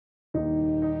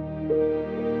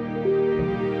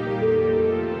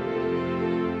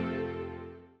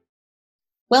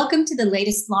Welcome to the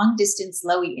latest Long Distance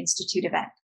Lowy Institute event.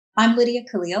 I'm Lydia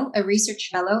Khalil, a research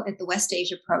fellow at the West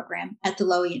Asia program at the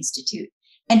Lowy Institute,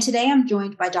 and today I'm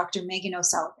joined by Dr. Meghan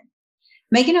O'Sullivan.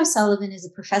 Meghan O'Sullivan is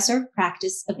a professor of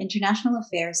practice of international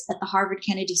affairs at the Harvard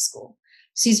Kennedy School.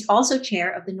 She's also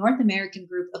chair of the North American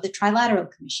group of the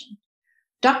Trilateral Commission.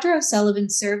 Dr. O'Sullivan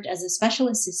served as a special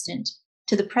assistant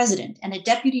to the president and a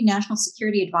deputy national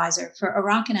security advisor for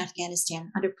Iraq and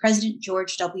Afghanistan under President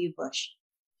George W. Bush.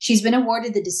 She's been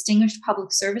awarded the Distinguished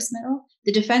Public Service Medal,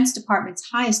 the Defense Department's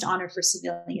highest honor for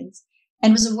civilians,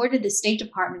 and was awarded the State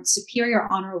Department's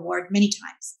Superior Honor Award many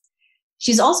times.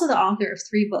 She's also the author of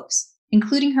 3 books,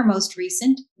 including her most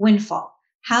recent, Windfall: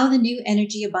 How the New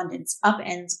Energy Abundance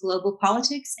Upends Global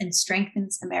Politics and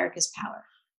Strengthens America's Power.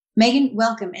 Meghan,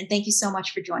 welcome, and thank you so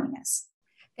much for joining us.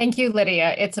 Thank you,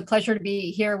 Lydia. It's a pleasure to be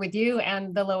here with you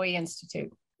and the Lowy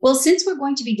Institute. Well, since we're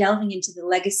going to be delving into the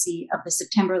legacy of the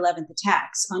September 11th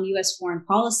attacks on U.S. foreign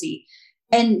policy,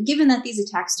 and given that these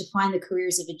attacks define the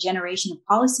careers of a generation of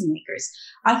policymakers,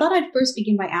 I thought I'd first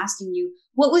begin by asking you,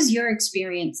 what was your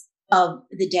experience of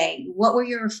the day? What were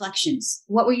your reflections?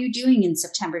 What were you doing in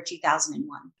September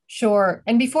 2001? Sure.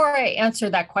 And before I answer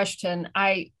that question,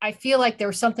 I feel like there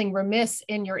was something remiss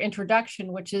in your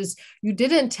introduction, which is you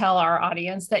didn't tell our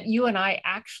audience that you and I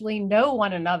actually know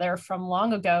one another from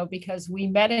long ago because we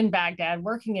met in Baghdad,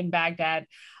 working in Baghdad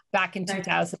back in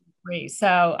 2003.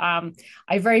 So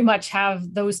I very much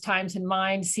have those times in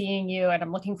mind, seeing you, and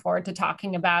I'm looking forward to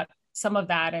talking about some of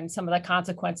that and some of the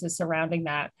consequences surrounding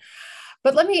that.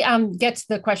 But let me get to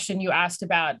the question you asked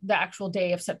about the actual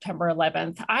day of September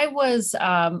 11th. I was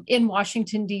in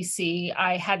Washington, D.C.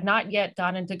 I had not yet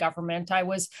gone into government. I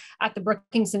was at the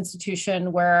Brookings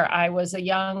Institution, where I was a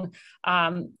young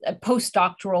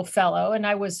postdoctoral fellow, and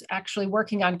I was actually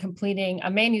working on completing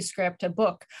a manuscript, a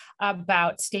book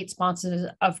about state sponsors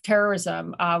of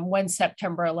terrorism when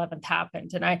September 11th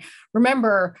happened. And I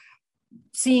remember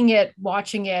seeing it,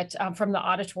 watching it from the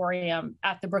auditorium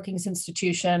at the Brookings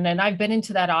Institution. And I've been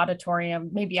into that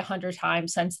auditorium maybe 100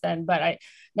 times since then, but it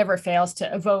never fails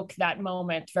to evoke that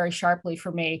moment very sharply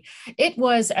for me. It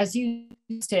was, as you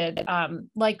did,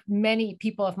 like many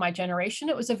people of my generation,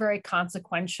 it was a very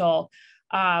consequential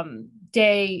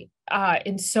day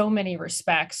in so many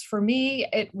respects. For me,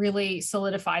 it really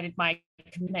solidified my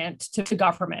commitment to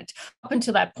government. Up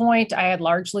until that point, I had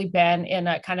largely been in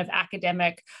a kind of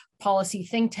academic policy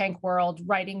think tank world,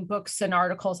 writing books and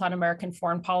articles on American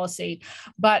foreign policy.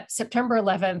 But September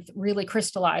 11th really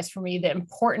crystallized for me the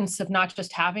importance of not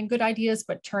just having good ideas,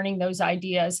 but turning those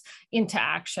ideas into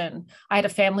action. I had a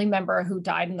family member who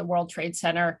died in the World Trade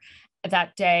Center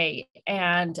that day,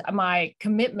 and my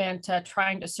commitment to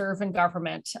trying to serve in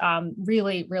government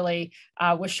really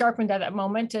was sharpened at that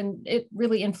moment, and it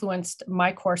really influenced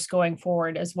my course going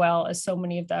forward, as well as so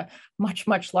many of the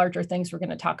much larger things we're going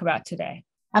to talk about today.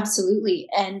 Absolutely.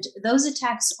 And those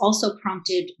attacks also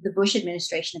prompted the Bush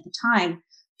administration at the time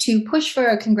to push for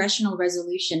a congressional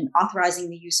resolution authorizing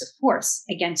the use of force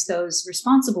against those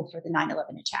responsible for the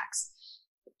 9/11 attacks.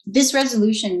 This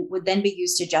resolution would then be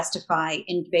used to justify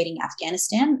invading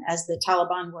Afghanistan, as the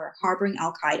Taliban were harboring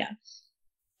al-Qaeda.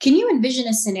 Can you envision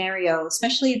a scenario,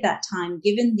 especially at that time,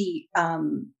 given the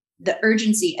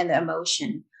urgency and the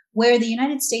emotion, where the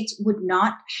United States would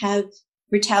not have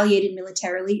retaliated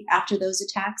militarily after those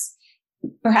attacks?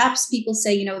 Perhaps people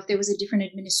say, if there was a different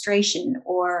administration,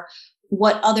 or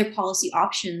what other policy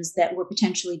options that were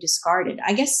potentially discarded.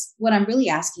 I guess what I'm really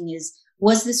asking is,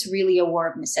 was this really a war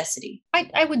of necessity?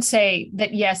 I would say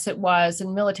that yes, it was.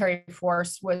 And military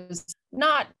force was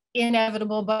not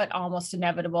inevitable, but almost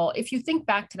inevitable. If you think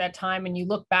back to that time and you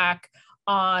look back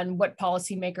on what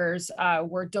policymakers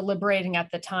were deliberating at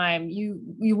the time, you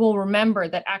will remember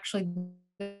that actually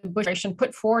the Bush administration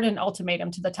put forward an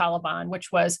ultimatum to the Taliban,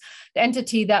 which was the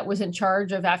entity that was in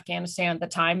charge of Afghanistan at the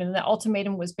time. And the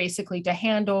ultimatum was basically to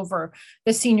hand over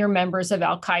the senior members of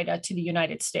al-Qaeda to the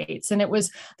United States. And it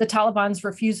was the Taliban's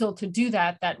refusal to do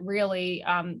that really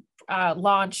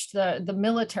launched the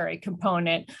military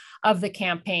component of the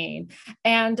campaign.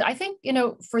 And I think,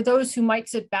 for those who might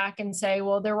sit back and say,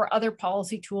 well, there were other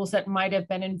policy tools that might have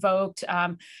been invoked.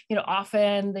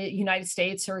 Often the United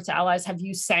States or its allies have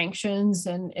used sanctions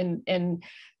in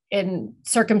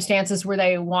circumstances where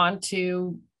they want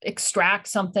to extract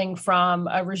something from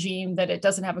a regime that it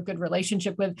doesn't have a good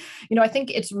relationship with. I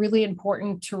think it's really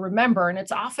important to remember, and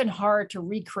it's often hard to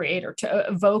recreate or to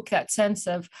evoke that sense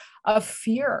of of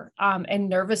fear and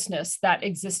nervousness that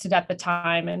existed at the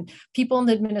time. And people in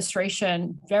the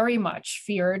administration very much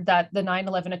feared that the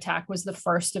 9/11 attack was the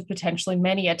first of potentially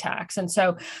many attacks. And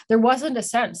so there wasn't a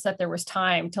sense that there was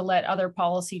time to let other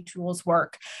policy tools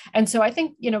work. And so I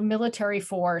think, military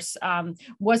force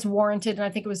was warranted. And I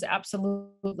think it was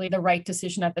absolutely the right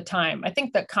decision at the time. I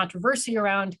think the controversy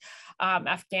around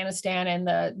Afghanistan and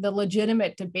the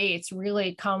legitimate debates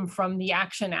really come from the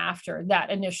action after that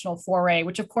initial foray,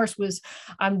 which of course was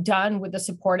done with the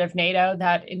support of NATO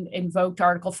that invoked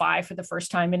Article 5 for the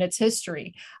first time in its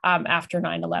history after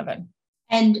 9/11.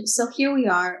 And so here we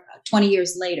are 20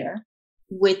 years later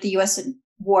with the US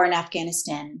war in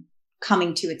Afghanistan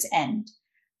coming to its end.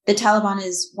 The Taliban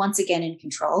is once again in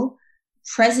control.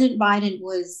 President Biden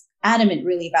was adamant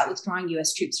really about withdrawing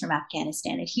US troops from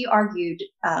Afghanistan. And he argued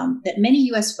that many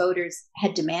US voters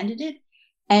had demanded it,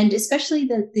 and especially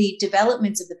the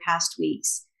developments of the past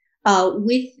weeks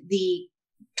with the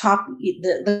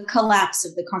collapse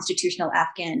of the constitutional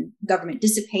Afghan government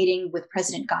dissipating, with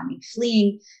President Ghani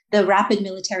fleeing, the rapid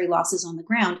military losses on the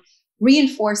ground,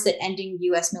 reinforced that ending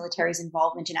US military's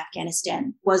involvement in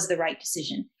Afghanistan was the right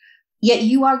decision. Yet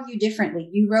you argue differently.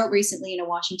 You wrote recently in a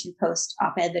Washington Post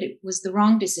op-ed that it was the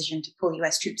wrong decision to pull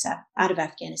US troops out of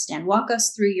Afghanistan. Walk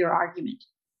us through your argument.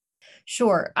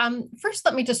 Sure. First,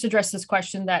 let me just address this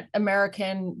question that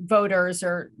American voters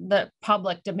or the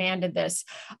public demanded this.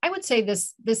 I would say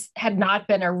this had not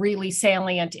been a really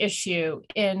salient issue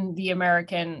in the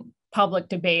American public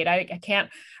debate. I can't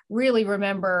really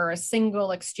remember a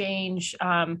single exchange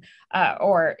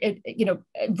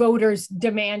voters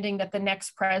demanding that the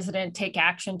next president take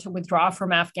action to withdraw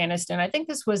from Afghanistan. I think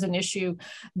this was an issue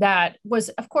that was,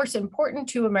 of course, important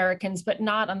to Americans, but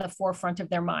not on the forefront of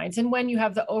their minds. And when you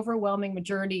have the overwhelming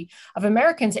majority of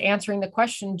Americans answering the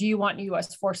question, do you want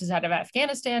US forces out of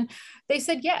Afghanistan? They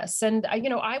said yes. And,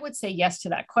 I would say yes to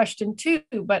that question too.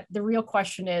 But the real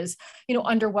question is,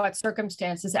 under what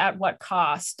circumstances, at what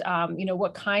cost,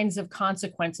 what kinds of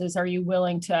consequences are you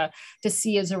willing to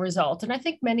see as a result? And I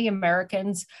think many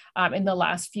Americans in the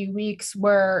last few weeks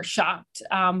were shocked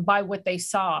by what they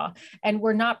saw and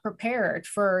were not prepared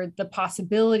for the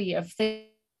possibility of things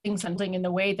unfolding in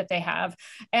the way that they have.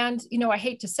 And, I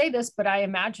hate to say this, but I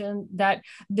imagine that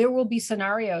there will be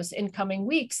scenarios in coming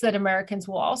weeks that Americans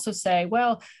will also say,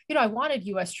 well, I wanted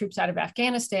US troops out of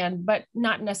Afghanistan, but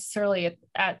not necessarily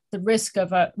at the risk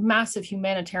of a massive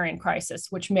humanitarian crisis,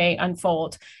 which may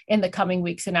unfold in the coming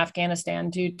weeks in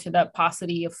Afghanistan due to the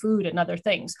paucity of food and other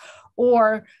things.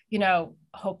 Or,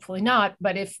 hopefully not,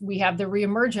 but if we have the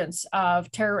reemergence of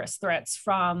terrorist threats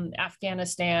from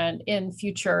Afghanistan in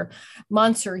future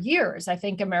months or years, I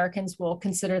think Americans will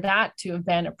consider that to have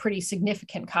been a pretty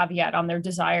significant caveat on their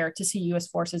desire to see US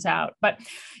forces out. But,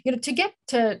 to get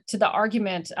to the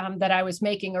argument that I was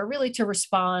making, or really to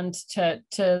respond to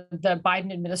the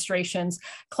Biden administration's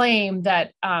claim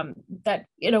that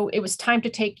it was time to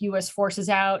take US forces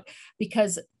out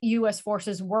because US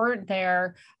forces weren't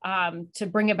there to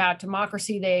bring about democracy.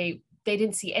 They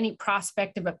didn't see any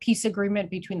prospect of a peace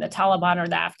agreement between the Taliban or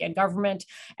the Afghan government.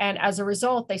 And as a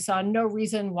result, they saw no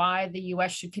reason why the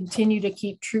US should continue to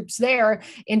keep troops there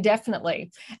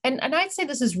indefinitely. And I'd say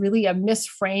this is really a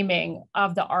misframing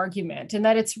of the argument, and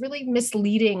that it's really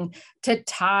misleading to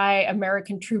tie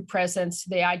American troop presence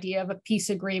to the idea of a peace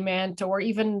agreement or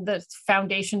even the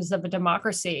foundations of a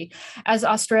democracy. As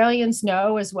Australians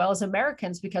know, as well as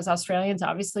Americans, because Australians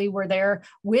obviously were there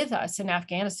with us in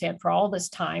Afghanistan for all this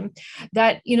time,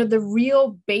 that, the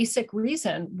real basic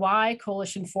reason why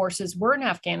coalition forces were in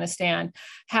Afghanistan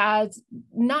has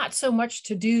not so much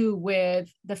to do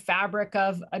with the fabric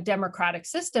of a democratic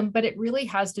system, but it really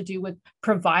has to do with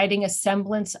providing a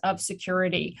semblance of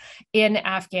security in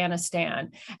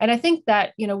Afghanistan. And I think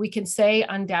that, we can say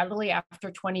undoubtedly after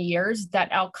 20 years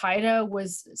that al-Qaeda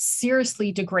was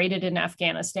seriously degraded in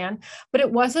Afghanistan, but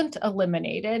it wasn't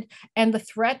eliminated. And the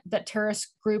threat that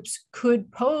terrorist groups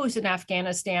could pose in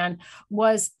Afghanistan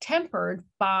was tempered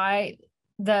by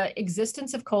the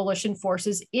existence of coalition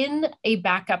forces in a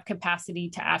backup capacity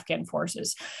to Afghan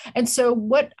forces. And so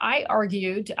what I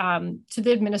argued to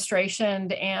the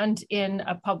administration and in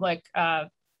a public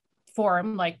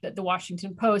forum like the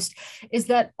Washington Post is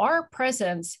that our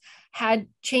presence had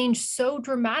changed so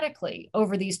dramatically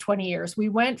over these 20 years. We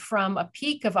went from a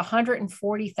peak of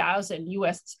 140,000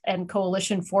 US and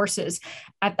coalition forces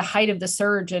at the height of the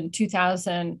surge in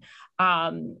 2000,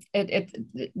 around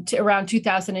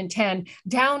 2010,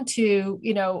 down to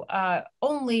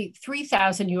only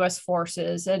 3,000 US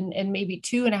forces and maybe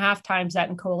 2.5 times that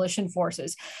in coalition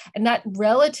forces. And that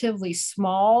relatively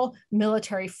small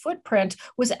military footprint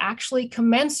was actually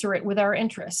commensurate with our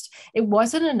interest. It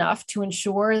wasn't enough to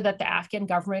ensure that the Afghan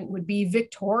government would be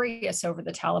victorious over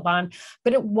the Taliban,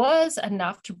 but it was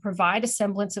enough to provide a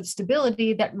semblance of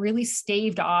stability that really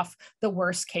staved off the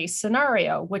worst case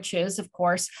scenario, which is, of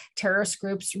course, terrorist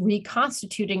groups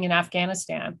reconstituting in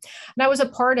Afghanistan. And I was a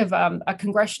part of a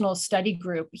congressional study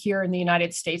group here in the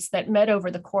United States that met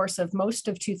over the course of most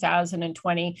of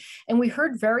 2020. And we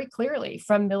heard very clearly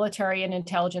from military and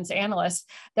intelligence analysts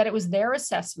that it was their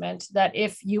assessment that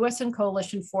if US and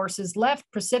coalition forces left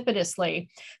precipitously,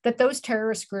 that those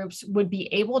terrorist groups would be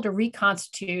able to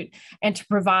reconstitute and to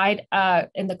provide,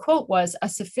 and the quote was, a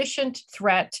sufficient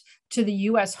threat to the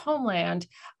US homeland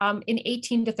in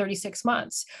 18 to 36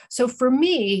 months. So for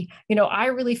me, I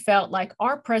really felt like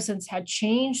our presence had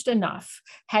changed enough,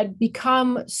 had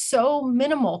become so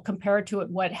minimal compared to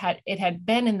what it had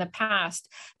been in the past,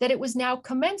 that it was now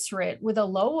commensurate with a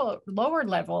lower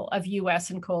level of US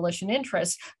and coalition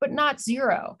interests, but not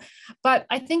zero. But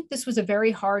I think this was a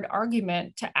very hard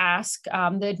argument to ask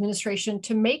the administration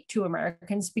to make to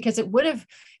Americans, because it would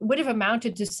have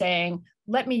amounted to saying,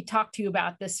 let me talk to you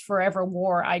about this forever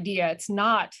war idea. It's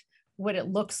not what it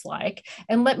looks like.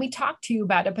 And let me talk to you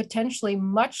about a potentially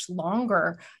much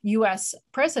longer US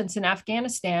presence in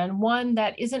Afghanistan, one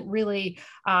that isn't really,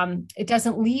 it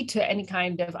doesn't lead to any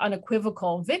kind of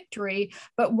unequivocal victory,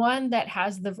 but one that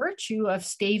has the virtue of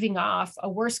staving off a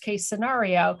worst case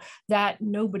scenario that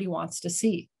nobody wants to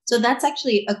see. So that's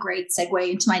actually a great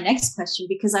segue into my next question,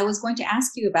 because I was going to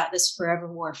ask you about this forever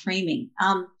war framing.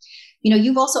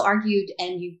 You've also argued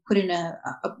and you've put in a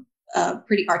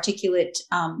pretty articulate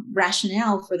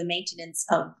rationale for the maintenance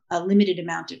of a limited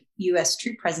amount of US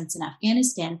troop presence in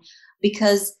Afghanistan,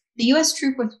 because the US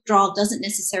troop withdrawal doesn't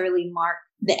necessarily mark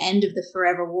the end of the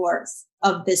forever wars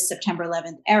of this September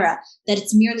 11th era, that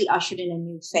it's merely ushered in a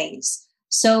new phase.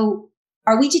 So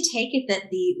are we to take it that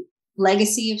the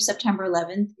legacy of September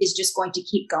 11th is just going to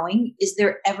keep going? Is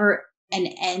there ever an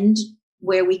end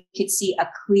where we could see a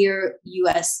clear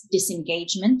US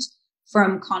disengagement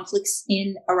from conflicts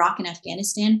in Iraq and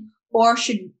Afghanistan? Or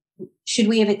should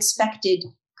we have expected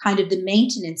kind of the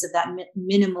maintenance of that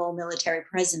minimal military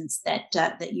presence that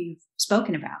you've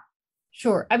spoken about?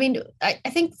 Sure. I mean, I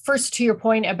think first to your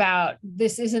point about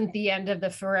this isn't the end of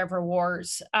the forever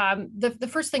wars. The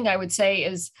first thing I would say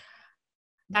is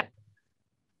that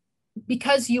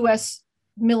because US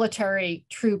military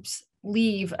troops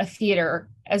leave a theater,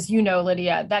 as you know,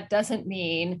 Lydia, that doesn't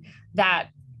mean that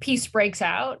peace breaks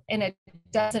out, and it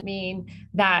doesn't mean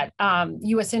that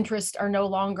US interests are no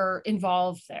longer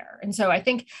involved there. And so I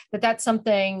think that that's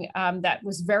something that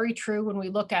was very true when we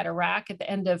look at Iraq at the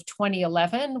end of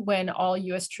 2011, when all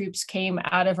US troops came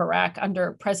out of Iraq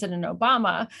under President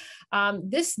Obama.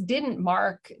 This didn't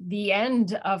mark the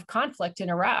end of conflict in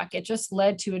Iraq. It just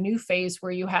led to a new phase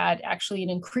where you had actually an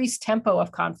increased tempo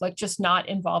of conflict, just not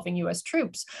involving US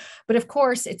troops. But of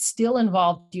course, it still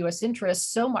involved US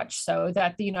interests, so much so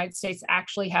that the United States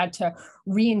actually had to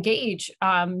re-engage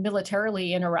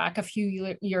militarily in Iraq a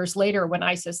few years later when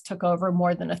ISIS took over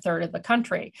more than a third of the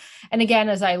country. And again,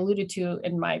 as I alluded to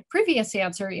in my previous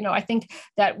answer, I think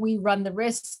that we run the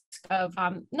risk of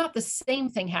not the same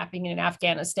thing happening in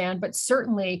Afghanistan, but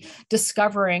certainly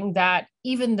discovering that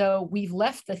even though we've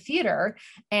left the theater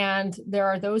and there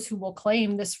are those who will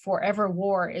claim this forever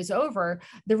war is over,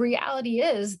 the reality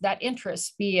is that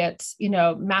interests, be it,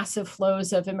 massive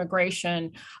flows of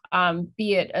immigration,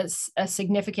 be it a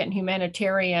significant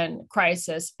humanitarian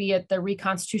crisis, be it the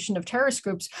reconstitution of terrorist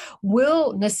groups,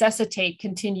 will necessitate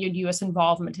continued US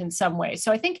involvement in some way.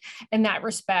 So I think in that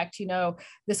respect,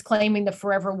 this claiming the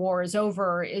forever war is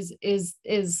over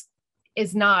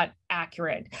is not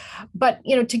accurate. But,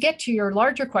 to get to your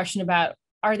larger question about,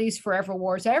 are these forever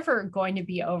wars ever going to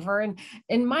be over?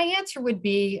 And my answer would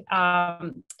be,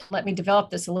 let me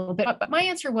develop this a little bit, but my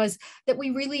answer was that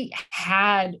we really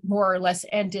had more or less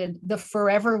ended the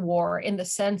forever war in the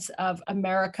sense of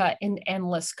America in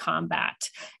endless combat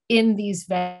in these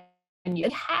venues.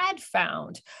 It had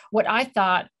found what I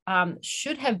thought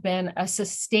should have been a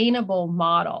sustainable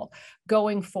model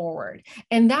going forward.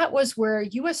 And that was where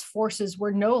US forces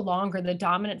were no longer the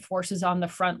dominant forces on the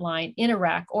front line in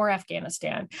Iraq or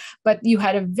Afghanistan, but you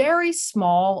had a very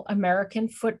small American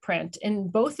footprint in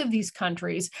both of these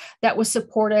countries that was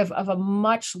supportive of a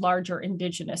much larger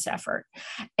indigenous effort.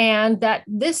 And that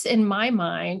this, in my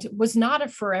mind, was not a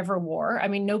forever war. I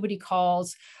mean, nobody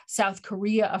calls South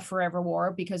Korea a forever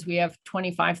war because we have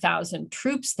 25,000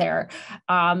 troops there.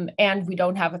 And we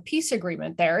don't have a peace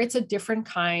agreement there. It's a different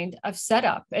kind of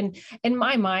setup. And in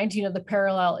my mind, the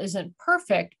parallel isn't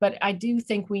perfect, but I do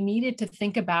think we needed to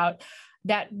think about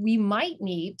that we might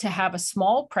need to have a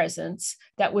small presence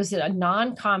that was a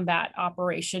non-combat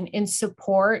operation in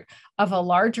support of a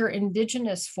larger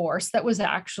indigenous force that was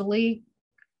actually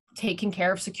taking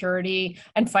care of security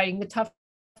and fighting the tough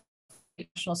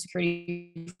national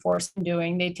security force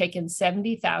doing. They'd taken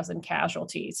 70,000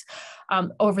 casualties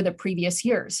over the previous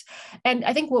years. And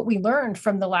I think what we learned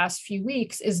from the last few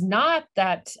weeks is not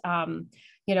that,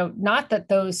 not that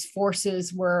those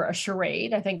forces were a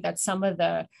charade. I think that's some of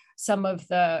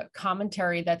the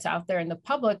commentary that's out there in the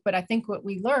public. But I think what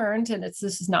we learned, and this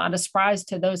is not a surprise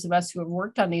to those of us who have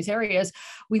worked on these areas,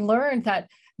 we learned that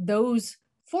those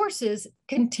forces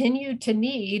continue to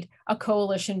need a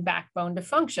coalition backbone to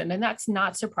function. And that's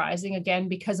not surprising, again,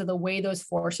 because of the way those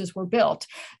forces were built.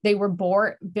 They were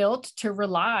built to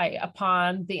rely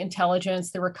upon the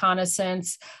intelligence, the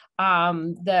reconnaissance,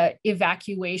 the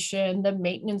evacuation, the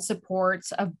maintenance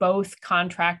supports of both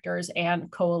contractors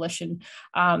and coalition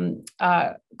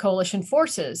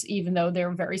forces, even though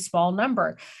they're a very small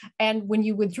number. And when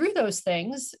you withdrew those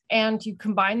things and you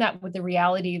combine that with the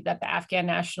reality that the Afghan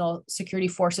National Security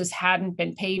Forces hadn't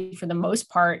been paid for the most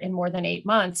part in more than 8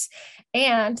 months,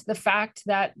 and the fact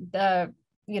that the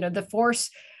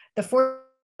force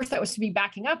that was to be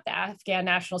backing up the Afghan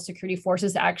National Security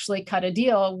Forces actually cut a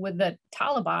deal with the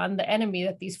Taliban, the enemy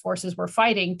that these forces were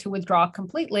fighting, to withdraw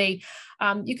completely.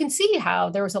 You can see how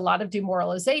there was a lot of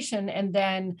demoralization and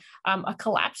then a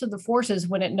collapse of the forces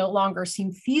when it no longer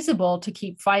seemed feasible to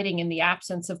keep fighting in the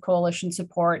absence of coalition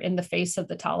support in the face of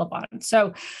the Taliban.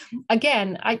 So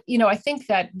again, I think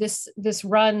that this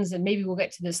runs, and maybe we'll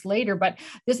get to this later, but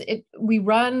we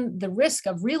run the risk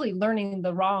of really learning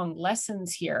the wrong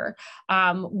lessons here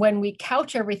when we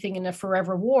couch everything in a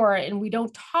forever war and we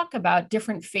don't talk about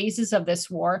different phases of this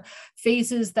war,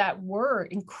 phases that were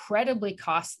incredibly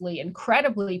costly,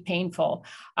 incredibly painful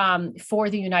for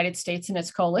the United States and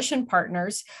its coalition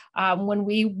partners when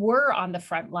we were on the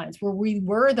front lines, where we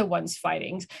were the ones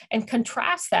fighting, and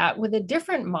contrast that with a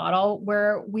different model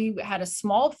where we had a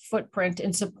small footprint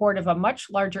in support of a much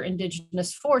larger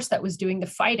indigenous force that was doing the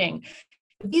fighting.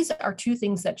 These are two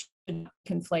things that should be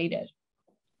conflated.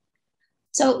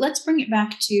 So let's bring it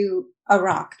back to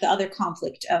Iraq, the other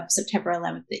conflict of September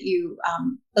 11th that you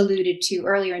alluded to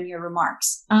earlier in your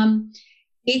remarks.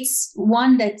 It's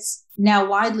one that's now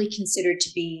widely considered to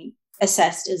be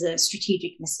assessed as a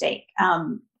strategic mistake.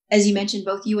 As you mentioned,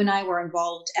 both you and I were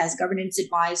involved as governance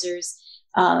advisors,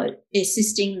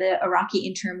 assisting the Iraqi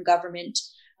interim government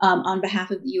on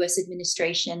behalf of the U.S.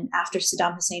 administration after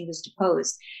Saddam Hussein was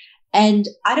deposed. And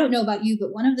I don't know about you,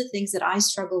 but one of the things that I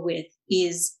struggle with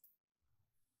is,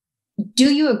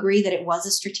 do you agree that it was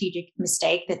a strategic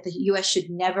mistake, that the U.S. should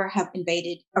never have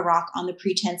invaded Iraq on the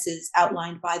pretenses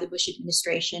outlined by the Bush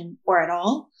administration or at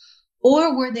all?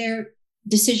 Or were there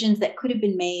decisions that could have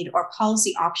been made or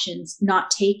policy options not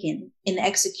taken in the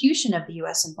execution of the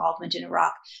U.S. involvement in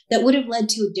Iraq that would have led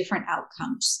to different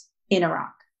outcomes in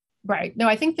Iraq? Right. No,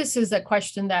 I think this is a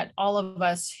question that all of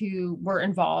us who were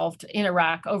involved in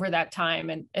Iraq over that time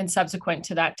and subsequent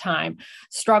to that time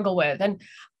struggle with. And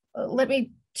let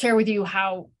me share with you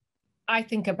how I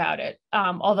think about it.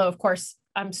 Although, of course,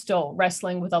 I'm still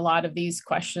wrestling with a lot of these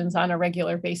questions on a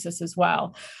regular basis as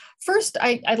well. First,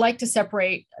 I'd like to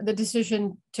separate the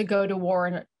decision to go to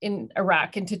war in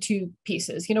Iraq into two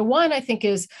pieces. One, I think,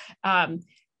 is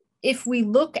if we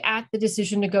look at the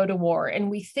decision to go to war and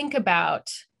we think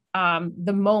about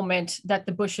the moment that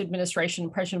the Bush administration,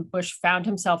 President Bush, found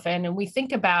himself in, and we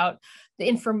think about the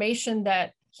information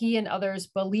that he and others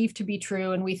believe to be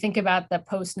true, and we think about the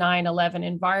post 9/11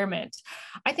 environment,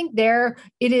 I think there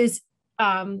it is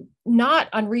not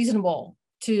unreasonable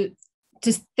to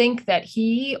think that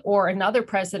he or another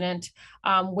president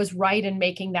was right in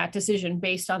making that decision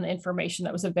based on the information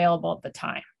that was available at the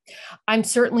time. I'm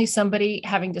certainly somebody,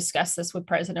 having discussed this with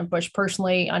President Bush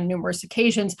personally on numerous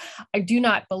occasions, I do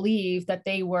not believe that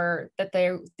they were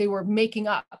making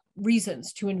up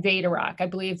reasons to invade Iraq. I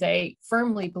believe they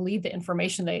firmly believed the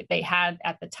information they had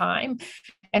at the time,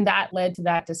 and that led to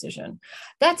that decision.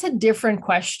 That's a different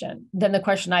question than the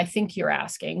question I think you're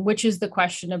asking, which is the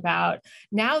question about,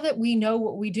 now that we know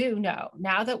what we do know,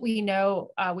 now that we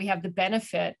know we have the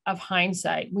benefit of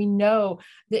hindsight, we know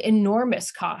the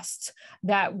enormous costs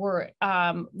that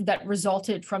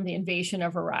resulted from the invasion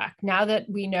of Iraq. Now that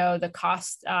we know the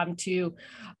cost to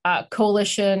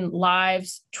coalition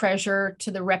lives, treasure,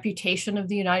 to the reputation of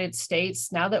the United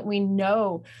States, now that we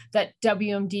know that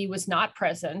WMD was not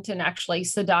present and actually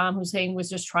Saddam Hussein was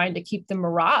just trying to keep the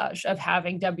mirage of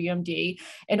having WMD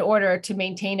in order to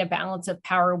maintain a balance of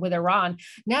power with Iran.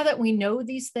 Now that we know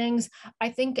these things, I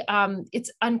think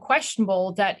it's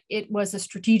unquestionable that it was a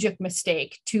strategic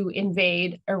mistake to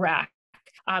invade Iraq.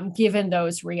 Given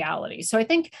those realities. So I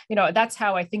think, that's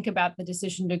how I think about the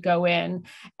decision to go in.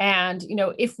 And,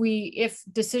 if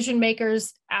decision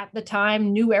makers at the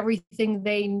time knew everything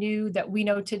they knew that we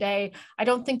know today, I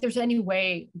don't think there's any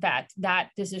way that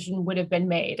that decision would have been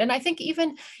made. And I think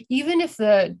even if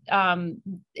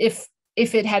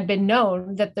if it had been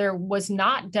known that there was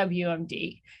not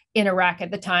WMD in Iraq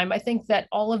at the time, I think that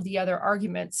all of the other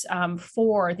arguments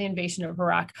for the invasion of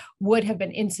Iraq would have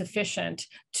been insufficient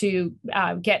to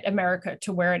get America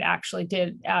to where it actually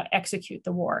did execute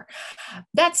the war.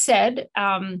 That said,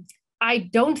 I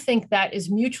don't think that is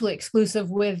mutually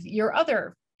exclusive with your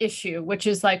other issue, which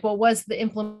is like, well, was the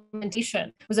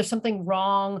implementation, was there something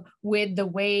wrong with the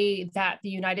way that the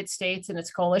United States and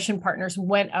its coalition partners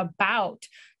went about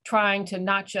trying to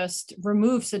not just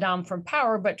remove Saddam from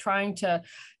power, but trying to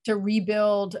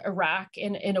rebuild Iraq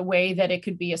in a way that it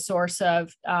could be a source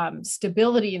of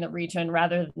stability in the region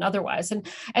rather than otherwise.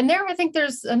 And there, I think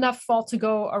there's enough fault to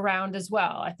go around as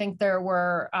well. I think there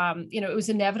were, it was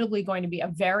inevitably going to be a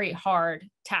very hard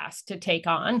task to take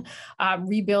on.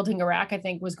 Rebuilding Iraq, I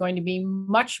think, was going to be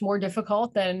much more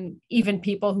difficult than even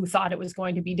people who thought it was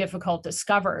going to be difficult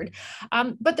discovered.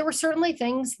 But there were certainly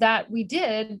things that we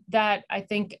did that I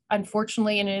think,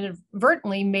 unfortunately and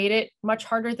inadvertently, made it much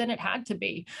harder than it had to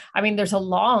be. I mean, there's a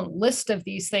long list of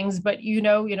these things, but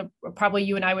probably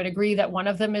you and I would agree that one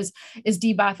of them is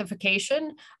de-Baathification,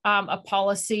 a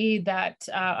policy that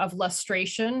of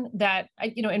lustration that,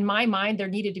 in my mind, there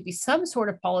needed to be some sort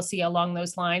of policy along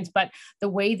those lines. But the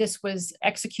way this was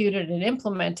executed and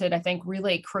implemented, I think,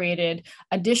 really created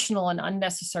additional and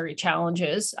unnecessary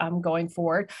challenges going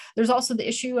forward. There's also the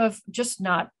issue of just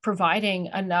not providing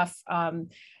enough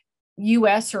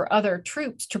U.S. or other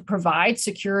troops to provide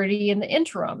security in the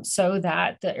interim so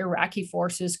that the Iraqi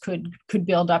forces could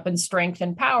build up in strength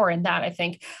and power. And that, I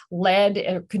think,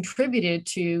 contributed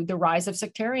to the rise of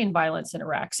sectarian violence in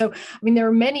Iraq. So, I mean, there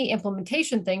are many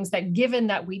implementation things that, given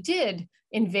that we did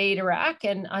invade Iraq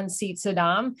and unseat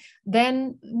Saddam,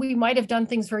 then we might have done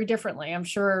things very differently. I'm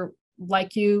sure,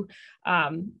 like you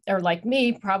or like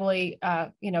me, probably,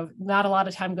 not a lot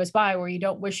of time goes by where you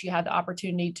don't wish you had the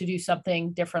opportunity to do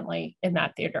something differently in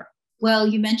that theater. Well,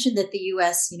 you mentioned that the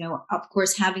U.S., of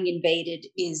course, having invaded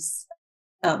is,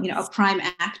 a prime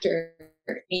actor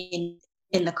in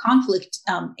the conflict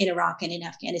in Iraq and in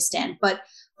Afghanistan. But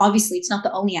obviously, it's not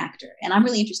the only actor. And I'm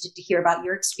really interested to hear about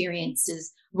your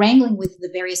experiences wrangling with the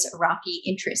various Iraqi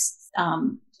interests,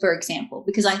 for example,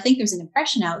 because I think there's an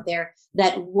impression out there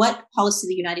that what policy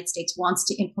the United States wants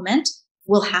to implement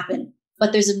will happen.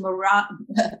 But there's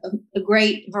a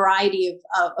great variety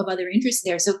of other interests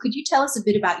there. So could you tell us a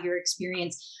bit about your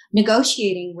experience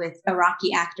negotiating with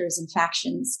Iraqi actors and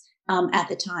factions at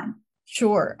the time?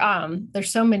 Sure.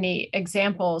 There's so many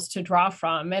examples to draw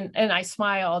from. And I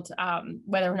smiled,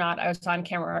 whether or not I was on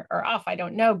camera or off, I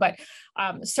don't know. But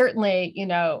certainly,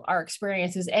 our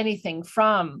experience is anything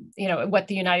from, what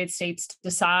the United States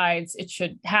decides it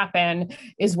should happen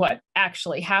is what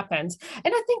actually happens.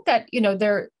 And I think that,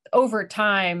 there over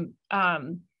time,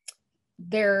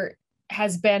 there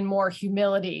has been more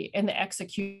humility in the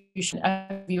execution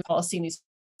of policy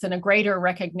and a greater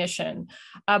recognition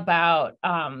about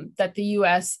that the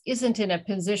U.S. isn't in a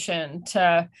position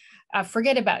to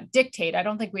forget about dictate. I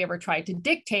don't think we ever tried to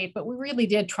dictate, but we really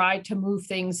did try to move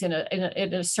things in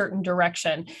a certain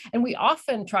direction. And we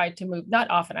often tried to move,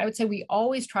 not often, I would say we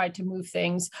always tried to move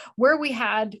things where we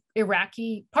had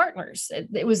Iraqi partners.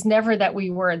 It was never that we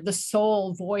were the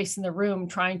sole voice in the room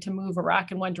trying to move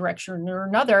Iraq in one direction or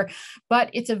another, but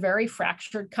it's a very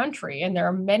fractured country and there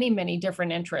are many, many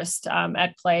different interests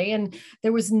at play. And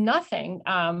there was nothing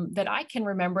that I can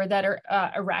remember that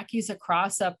Iraqis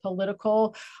across a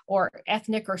political or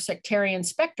ethnic or sectarian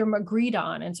spectrum agreed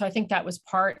on. And so I think that was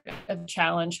part of the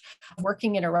challenge of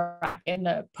working in Iraq in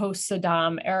the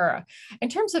post-Saddam era. In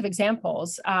terms of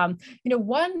examples,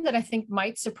 one that I think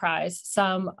might surprise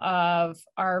some of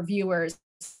our viewers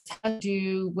has to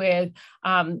do with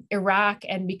Iraq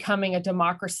and becoming a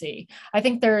democracy. I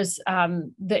think there's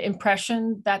the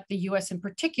impression that the US in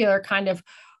particular kind of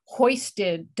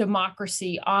hoisted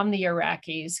democracy on the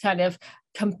Iraqis, kind of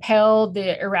compelled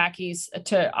the Iraqis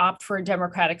to opt for a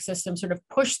democratic system, sort of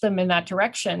push them in that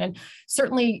direction. And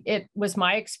certainly it was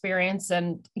my experience.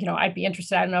 And, I'd be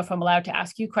interested, I don't know if I'm allowed to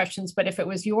ask you questions, but if it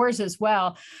was yours as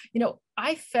well,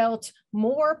 I felt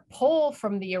more pull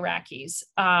from the Iraqis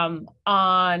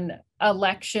on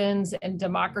elections and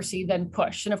democracy than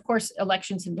push. And of course,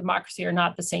 elections and democracy are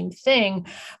not the same thing.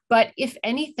 But if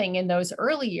anything, in those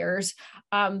early years,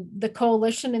 the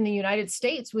coalition in the United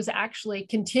States was actually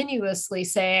continuously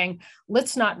saying,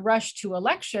 let's not rush to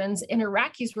elections. And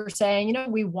Iraqis were saying,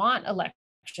 we want elections.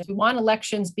 We want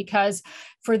elections because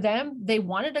for them, they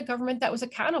wanted a government that was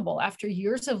accountable. After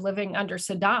years of living under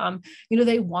Saddam,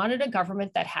 they wanted a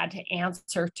government that had to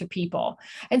answer to people.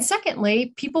 And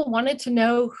secondly, people wanted to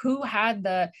know who had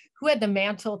the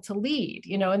mantle to lead,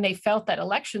 and they felt that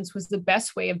elections was the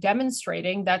best way of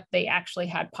demonstrating that they actually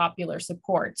had popular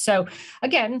support. So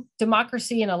again,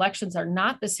 democracy and elections are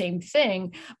not the same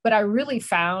thing, but I really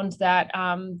found that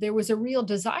there was a real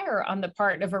desire on the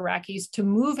part of Iraqis to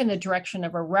move in the direction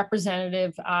of a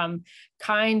representative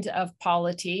kind of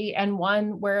polity and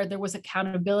one where there was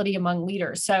accountability among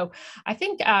leaders. So I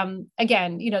think,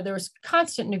 again, there was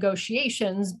constant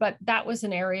negotiations, but that was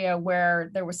an area where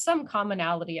there was some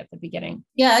commonality at the beginning.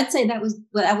 Yeah, I'd say that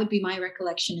would be my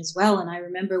recollection as well. And I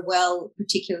remember well,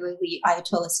 particularly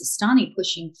Ayatollah Sistani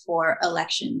pushing for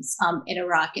elections in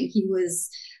Iraq. And he was,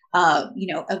 a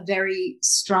very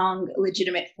strong,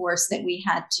 legitimate force that we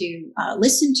had to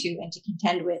listen to and to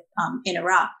contend with in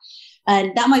Iraq.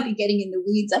 And that might be getting in the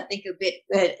weeds, I think, a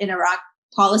bit in Iraq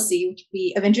policy, which would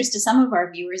be of interest to some of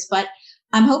our viewers. But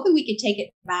I'm hoping we could take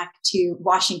it back to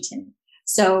Washington.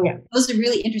 So those are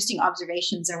really interesting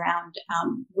observations around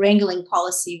wrangling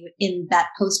policy in that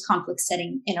post-conflict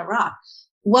setting in Iraq.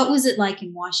 What was it like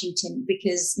in Washington?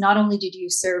 Because not only did you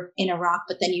serve in Iraq,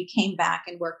 but then you came back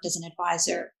and worked as an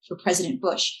advisor for President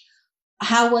Bush.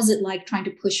 How was it like trying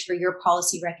to push for your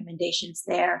policy recommendations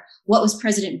there? What was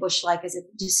President Bush like as a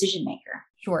decision maker?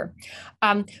 Sure.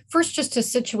 First, just to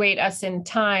situate us in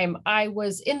time, I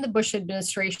was in the Bush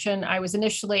administration. I was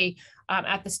initially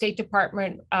at the State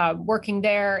Department working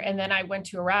there, and then I went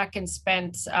to Iraq and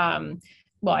spent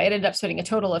I ended up spending a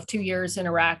total of 2 years in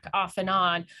Iraq off and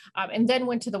on, and then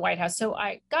went to the White House. So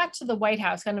I got to the White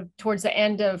House kind of towards the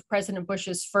end of President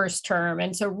Bush's first term.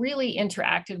 And so really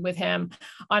interacted with him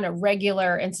on a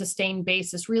regular and sustained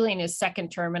basis, really in his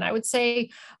second term. And I would say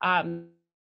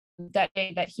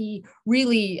that he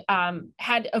really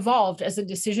had evolved as a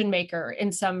decision maker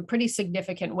in some pretty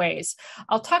significant ways.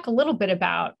 I'll talk a little bit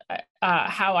about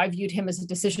how I viewed him as a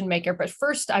decision maker. But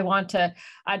first, I want to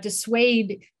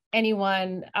dissuade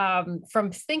anyone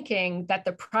from thinking that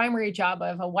the primary job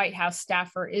of a White House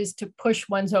staffer is to push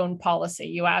one's own policy.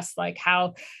 You asked like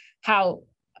how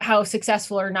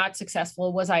successful or not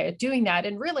successful was I at doing that?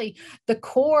 And really, the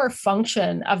core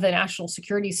function of the national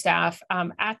security staff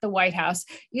at the White House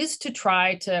is to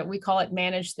try to, we call it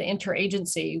manage the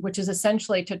interagency, which is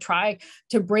essentially to try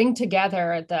to bring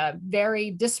together the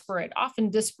very disparate, often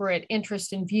disparate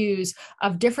interests and views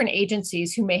of different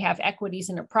agencies who may have equities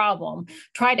in a problem,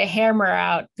 try to hammer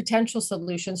out potential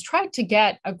solutions, try to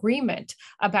get agreement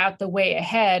about the way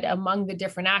ahead among the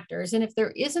different actors. And if there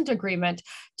isn't agreement,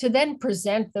 to then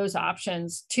present those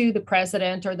options to the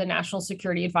president or the national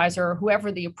security advisor or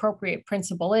whoever the appropriate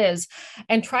principal is,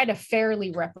 and try to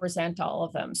fairly represent all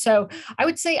of them. So I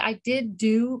would say I did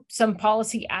do some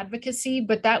policy advocacy,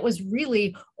 but that was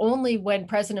really only when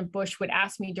President Bush would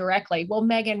ask me directly, well,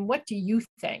 Meghan, what do you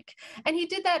think? And he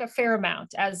did that a fair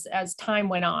amount as time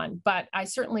went on. But I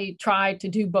certainly tried to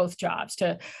do both jobs,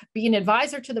 to be an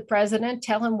advisor to the president,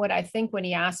 tell him what I think when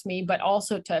he asked me, but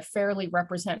also to fairly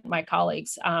represent my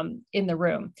colleagues in the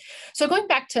room. So going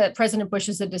back to President Bush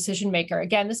as a decision maker,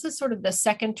 again, this is sort of the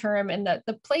second term, and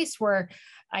the place where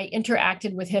I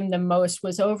interacted with him the most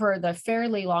was over the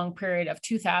fairly long period of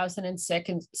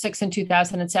 2006 and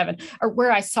 2007, or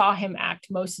where I saw him act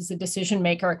most as a decision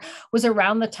maker was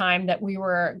around the time that we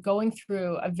were going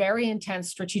through a very intense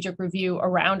strategic review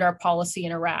around our policy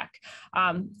in Iraq.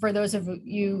 For those of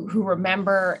you who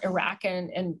remember Iraq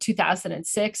in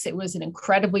 2006, it was an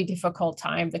incredibly difficult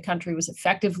time. The country was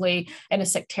effectively in a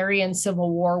sectarian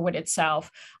civil war with itself,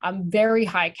 very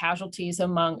high casualties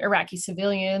among Iraqi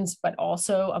civilians, but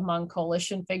also among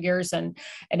coalition figures and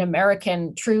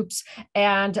American troops.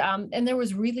 And there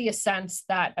was really a sense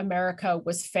that America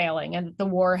was failing and that the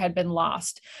war had been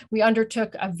lost. We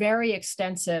undertook a very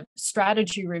extensive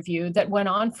strategy review that went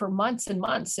on for months and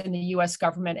months in the US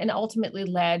government and ultimately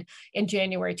led in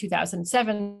January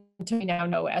 2007 to we now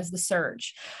know as the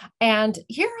surge. And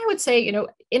here I would say,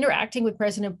 interacting with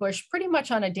President Bush pretty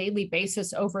much on a daily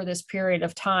basis over this period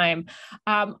of time,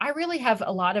 I really have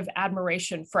a lot of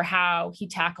admiration for how he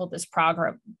tackled this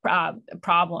problem.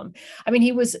 I mean,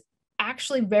 he was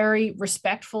actually very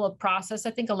respectful of process.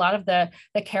 I think a lot of the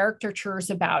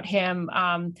caricatures about him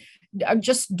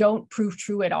just don't prove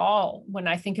true at all when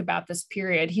I think about this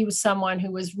period. He was someone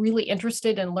who was really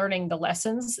interested in learning the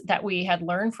lessons that we had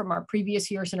learned from our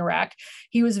previous years in Iraq.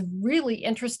 He was really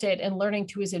interested in learning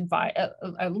to his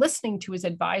listening to his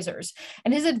advisors,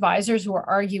 and his advisors were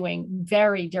arguing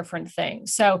very different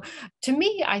things. So to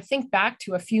me, I think back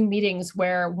to a few meetings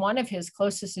where one of his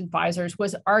closest advisors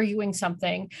was arguing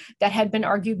something that had been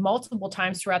argued multiple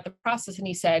times throughout the process. And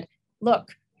he said,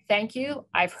 look, thank you.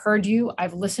 I've heard you.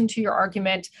 I've listened to your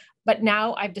argument, but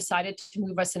now I've decided to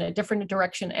move us in a different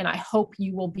direction, and I hope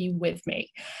you will be with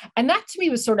me. And that to me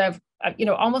was sort of,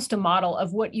 almost a model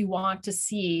of what you want to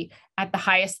see at the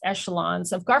highest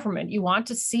echelons of government. You want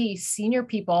to see senior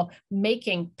people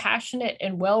making passionate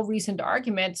and well-reasoned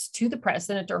arguments to the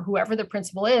president or whoever the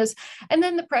principal is, and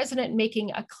then the president making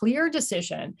a clear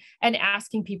decision and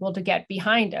asking people to get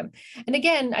behind him. And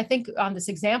again, I think on this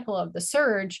example of the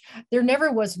surge, there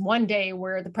never was one day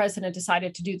where the president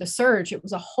decided to do the surge. It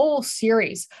was a whole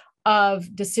series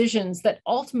of decisions that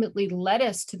ultimately led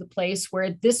us to the place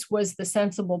where this was the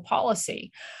sensible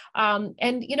policy.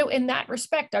 In that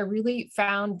respect, I really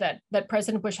found that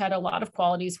President Bush had a lot of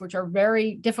qualities which are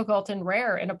very difficult and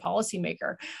rare in a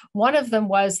policymaker. One of them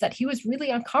was that he was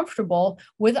really uncomfortable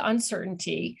with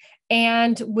uncertainty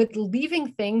and with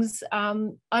leaving things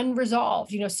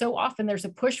unresolved. So often there's a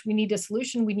push, we need a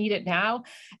solution, we need it now.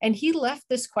 And he left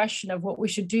this question of what we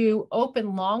should do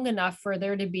open long enough for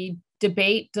there to be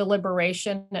debate,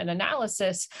 deliberation, and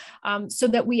analysis, so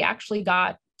that we actually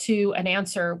got to an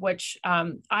answer which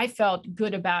I felt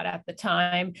good about at the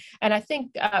time, and I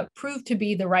think proved to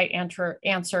be the right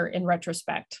answer in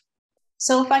retrospect.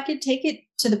 So if I could take it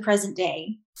to the present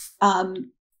day,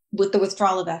 with the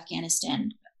withdrawal of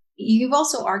Afghanistan, you've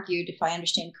also argued, if I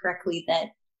understand correctly, that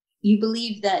you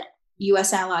believe that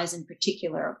U.S. allies in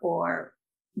particular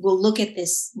will look at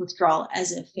this withdrawal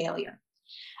as a failure.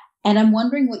 And I'm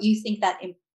wondering what you think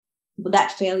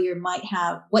that failure might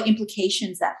have, what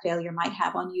implications that failure might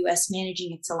have on U.S.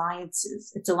 managing its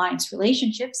alliance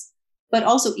relationships, but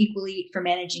also equally for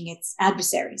managing its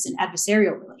adversaries and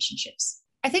adversarial relationships.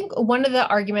 I think one of the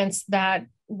arguments that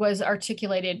was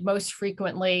articulated most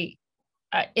frequently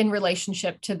in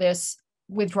relationship to this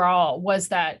withdrawal was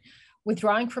that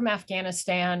withdrawing from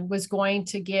Afghanistan was going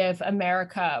to give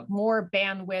America more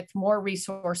bandwidth, more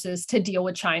resources to deal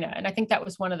with China. And I think that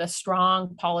was one of the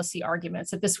strong policy arguments,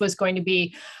 that this was going to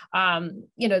be,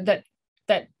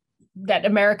 that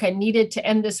America needed to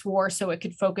end this war so it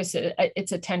could focus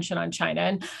its attention on China.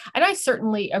 And I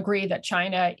certainly agree that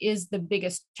China is the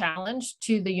biggest challenge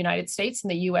to the United States,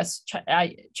 and the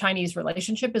U.S.-Chinese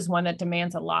relationship is one that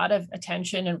demands a lot of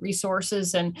attention and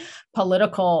resources and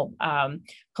political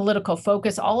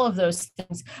focus, all of those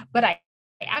things. But I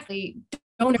actually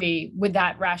don't agree with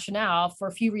that rationale for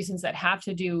a few reasons that have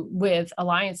to do with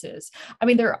alliances. I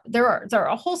mean, there are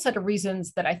a whole set of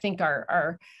reasons that I think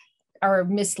are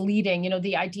misleading.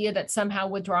 The idea that somehow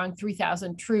withdrawing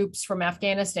 3,000 troops from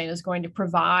Afghanistan is going to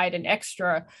provide an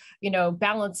extra,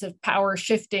 balance of power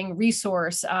shifting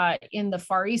resource in the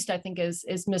Far East, I think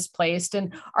is misplaced.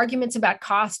 And arguments about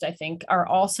cost, I think, are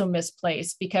also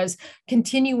misplaced, because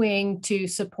continuing to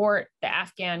support the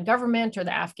Afghan government or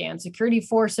the Afghan security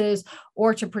forces,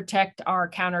 or to protect our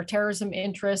counterterrorism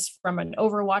interests from an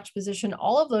overwatch position,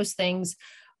 all of those things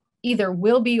either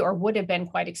will be or would have been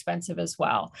quite expensive as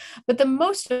well. But the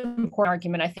most important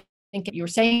argument, I think you were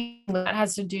saying, that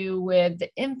has to do with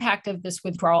the impact of this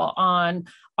withdrawal on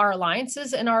our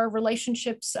alliances and our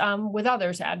relationships with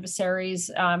others,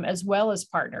 adversaries, as well as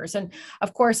partners. And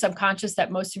of course, I'm conscious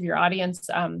that most of your audience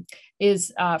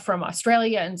is from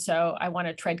Australia. And so I want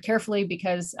to tread carefully,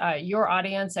 because your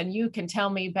audience and you can tell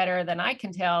me better than I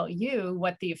can tell you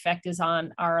what the effect is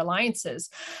on our alliances.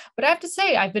 But I have to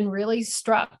say, I've been really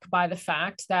struck by the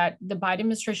fact that the Biden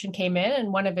administration came in,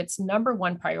 and one of its number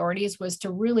one priorities was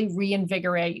to really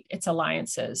reinvigorate its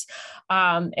alliances.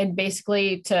 And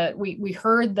basically we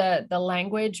heard the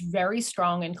language very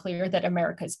strong and clear that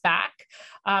America's back,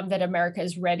 that America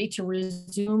is ready to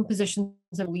resume positions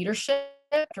of leadership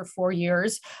after 4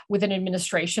 years with an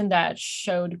administration that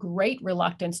showed great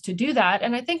reluctance to do that.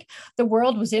 And I think the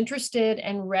world was interested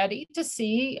and ready to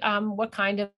see what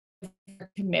kind of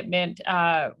commitment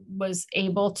was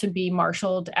able to be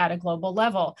marshaled at a global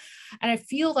level. And I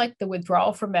feel like the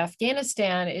withdrawal from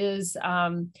Afghanistan is,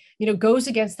 goes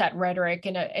against that rhetoric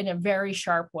in a very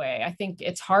sharp way. I think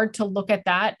it's hard to look at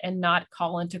that and not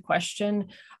call into question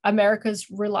America's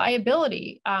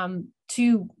reliability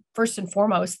to first and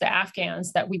foremost, the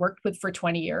Afghans that we worked with for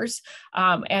 20 years,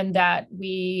 and that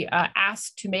we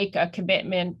asked to make a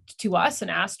commitment to us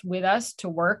and asked with us to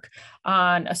work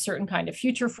on a certain kind of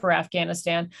future for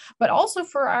Afghanistan, but also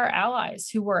for our allies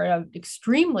who were an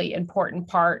extremely important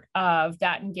part of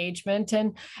that engagement.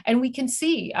 And we can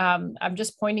see, I'm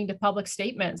just pointing to public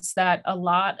statements, that a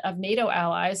lot of NATO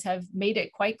allies have made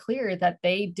it quite clear that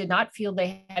they did not feel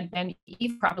they had been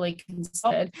properly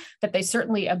consulted, that they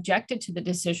certainly objected to the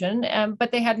decision,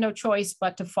 but they had no choice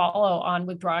but to follow on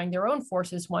withdrawing their own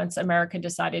forces once America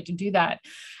decided to do that.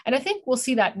 And I think we'll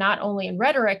see that not only in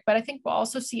rhetoric, but I think we'll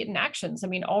also see it in actions. I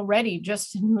mean, already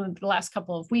just in the last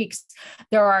couple of weeks,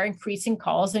 there are increasing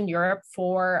calls in Europe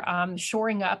for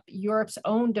shoring up Europe's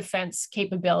own defense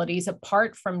capabilities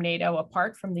apart from NATO,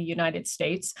 apart from the United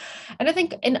States. And I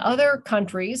think in other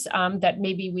countries that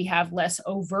maybe we have less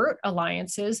overt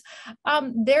alliances,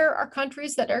 there are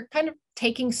countries that are kind of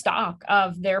taking stock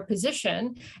of their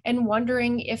position and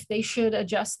wondering if they should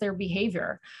adjust their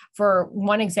behavior. For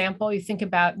one example, you think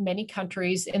about many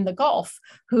countries in the Gulf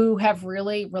who have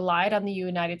really relied on the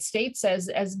United States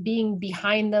as being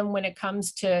behind them when it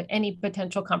comes to any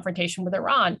potential confrontation with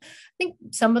Iran. I think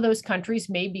some of those countries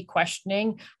may be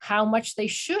questioning how much they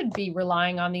should be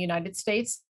relying on the United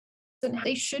States, and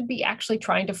they should be actually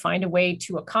trying to find a way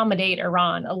to accommodate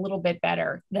Iran a little bit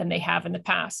better than they have in the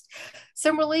past.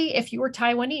 Similarly, if you were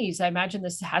Taiwanese, I imagine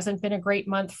this hasn't been a great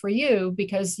month for you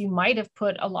because you might have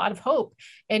put a lot of hope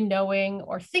in knowing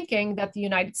or thinking that the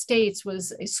United States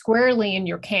was squarely in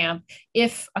your camp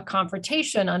if a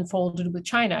confrontation unfolded with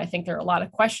China. I think there are a lot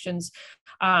of questions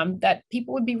that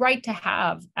people would be right to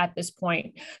have at this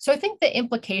point. So I think the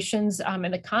implications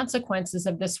and the consequences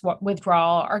of this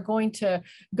withdrawal are going to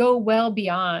go well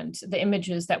beyond the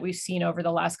images that we've seen over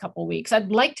the last couple of weeks.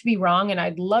 I'd like to be wrong, and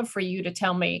I'd love for you to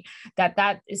tell me that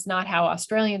that is not how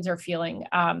Australians are feeling.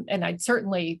 And I'd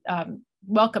certainly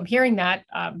welcome hearing that,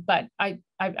 but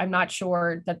I'm not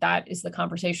sure that that is the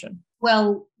conversation.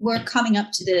 Well, we're coming up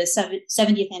to the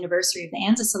 70th anniversary of the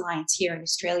ANZUS Alliance here in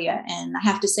Australia, and I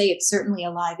have to say it's certainly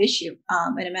a live issue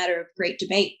and a matter of great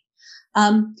debate.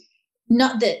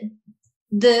 Not that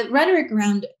the rhetoric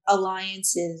around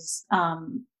alliances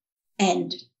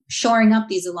and shoring up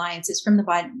these alliances from the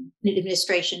Biden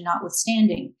administration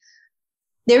notwithstanding,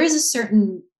 there is a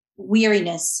certain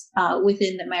weariness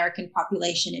within the American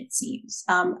population, it seems,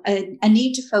 a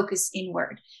need to focus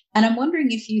inward. And I'm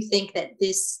wondering if you think that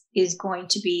this is going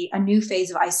to be a new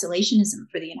phase of isolationism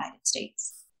for the United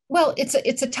States. Well, it's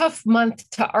a tough month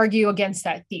to argue against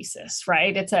that thesis,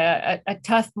 right? It's a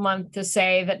tough month to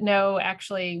say that, no,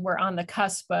 actually, we're on the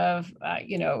cusp of,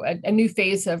 a new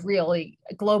phase of really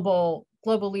global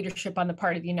leadership on the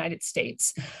part of the United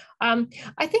States. I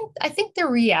think the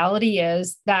reality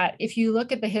is that if you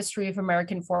look at the history of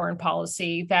American foreign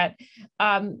policy, that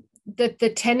the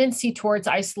tendency towards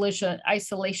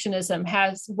isolationism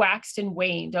has waxed and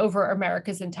waned over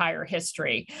America's entire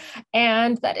history.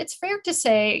 And that it's fair to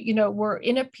say, we're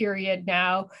in a period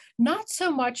now, not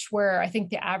so much where I think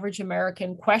the average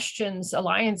American questions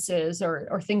alliances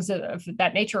or things of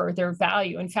that nature or their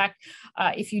value. In fact,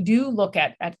 if you do look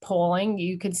at polling,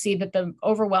 you can see that the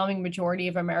overwhelming majority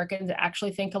of Americans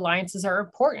actually think alliances are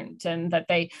important and that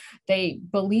they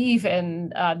believe in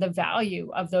the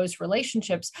value of those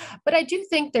relationships. But I do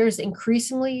think there's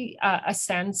increasingly a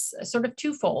sense, sort of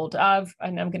twofold of,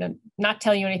 and I'm going to not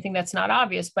tell you anything that's not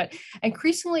obvious, but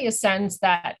increasingly a sense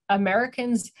that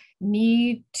Americans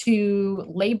need to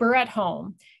labor at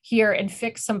home here and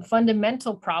fix some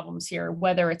fundamental problems here,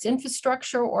 whether it's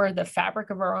infrastructure or the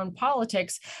fabric of our own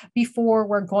politics, before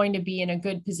we're going to be in a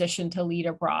good position to lead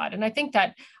abroad. And I think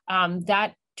that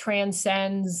that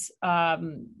transcends,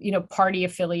 party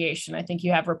affiliation. I think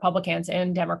you have Republicans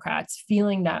and Democrats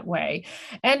feeling that way.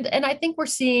 And I think we're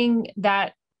seeing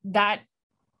that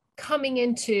coming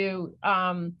into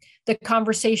the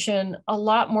conversation a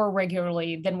lot more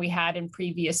regularly than we had in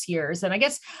previous years. And I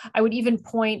guess I would even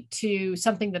point to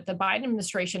something that the Biden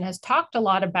administration has talked a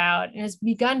lot about and has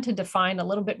begun to define a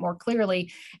little bit more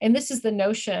clearly. And this is the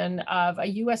notion of a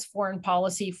U.S. foreign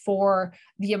policy for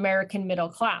the American middle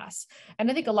class.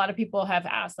 And I think a lot of people have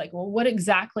asked, well, what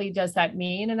exactly does that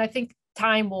mean? And I think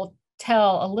time will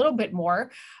tell a little bit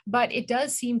more, but it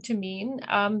does seem to mean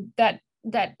that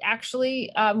that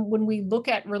actually, when we look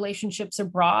at relationships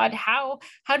abroad, how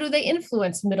do they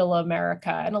influence Middle America?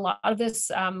 And a lot of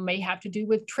this may have to do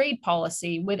with trade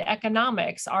policy, with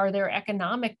economics. Are there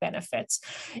economic benefits?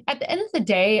 At the end of the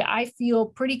day, I feel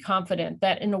pretty confident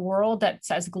that in a world that's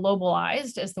as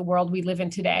globalized as the world we live in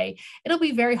today, it'll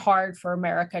be very hard for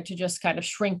America to just kind of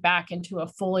shrink back into a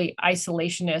fully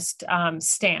isolationist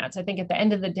stance. I think at the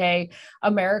end of the day,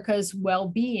 America's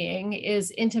well-being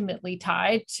is intimately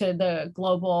tied to the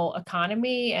global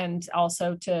economy and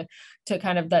also to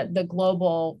kind of the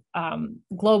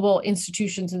global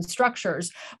institutions and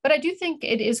structures. But I do think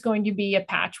it is going to be a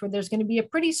patch where there's going to be a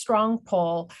pretty strong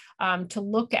pull to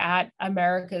look at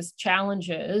America's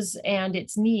challenges and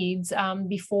its needs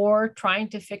before trying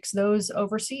to fix those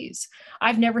overseas.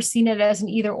 I've never seen it as an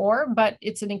either or, but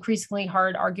it's an increasingly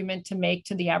hard argument to make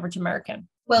to the average American.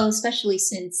 Well, especially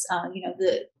since,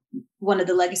 one of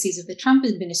the legacies of the Trump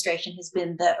administration has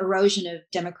been the erosion of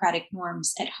democratic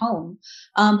norms at home.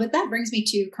 But that brings me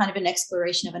to kind of an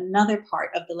exploration of another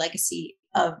part of the legacy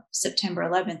of September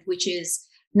 11th, which is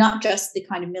not just the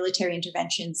kind of military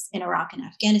interventions in Iraq and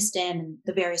Afghanistan and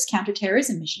the various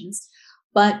counterterrorism missions,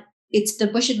 but it's the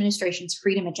Bush administration's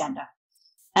freedom agenda.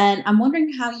 And I'm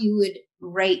wondering how you would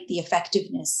rate the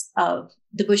effectiveness of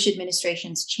the Bush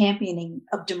administration's championing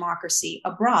of democracy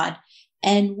abroad.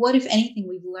 And what, if anything,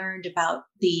 we've learned about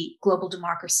the global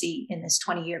democracy in this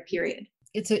 20-year period?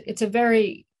 It's a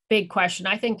very big question.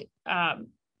 I think, a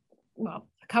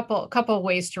couple of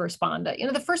ways to respond.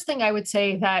 The first thing I would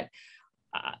say that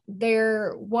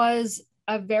there was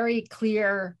a very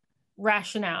clear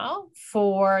rationale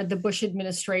for the Bush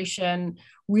administration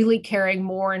really caring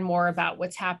more and more about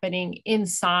what's happening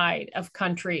inside of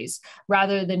countries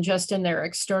rather than just in their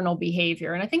external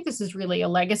behavior. And I think this is really a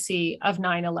legacy of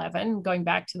 9/11, going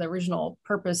back to the original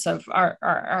purpose of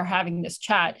our having this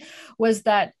chat, was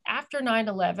that after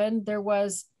 9/11, there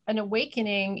was an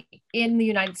awakening in the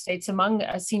United States among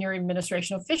senior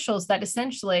administration officials that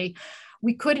essentially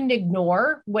we couldn't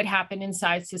ignore what happened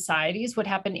inside societies. What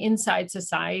happened inside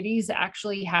societies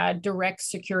actually had direct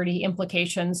security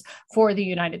implications for the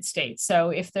United States.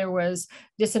 So if there was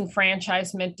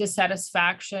disenfranchisement,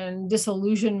 dissatisfaction,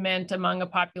 disillusionment among a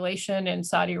population in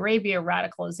Saudi Arabia,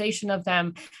 radicalization of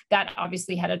them, that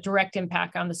obviously had a direct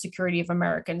impact on the security of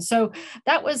Americans. So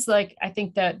that was I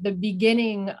think the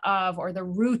beginning of, or the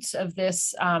roots of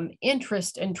this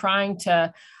interest in trying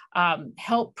to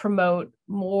help promote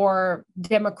more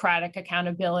democratic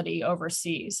accountability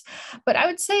overseas. But I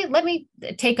would say, let me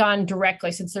take on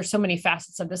directly, since there's so many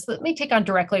facets of this, let me take on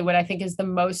directly what I think is the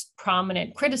most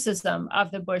prominent criticism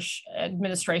of the Bush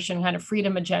administration kind of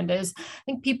freedom agendas. I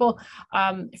think people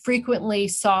frequently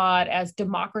saw it as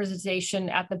democratization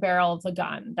at the barrel of the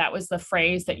gun. That was the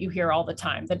phrase that you hear all the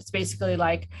time, that it's basically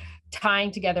like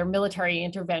tying together military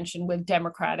intervention with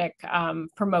democratic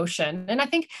promotion. And I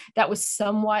think that was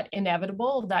somewhat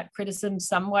inevitable, that criticism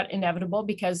somewhat inevitable,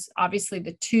 because obviously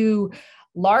the two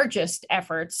largest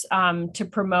efforts to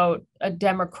promote a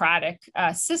democratic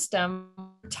system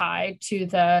tied to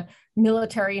the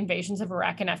military invasions of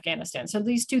Iraq and Afghanistan. So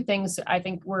these two things, I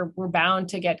think, were bound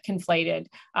to get conflated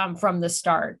from the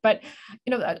start. But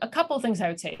a couple of things I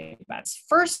would say about this.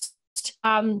 First,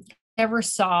 never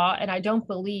saw, and I don't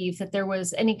believe that there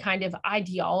was any kind of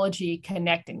ideology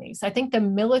connecting these. I think the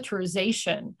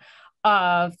militarization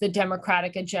of the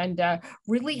democratic agenda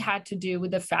really had to do with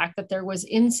the fact that there was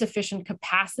insufficient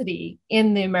capacity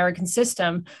in the American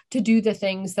system to do the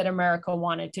things that America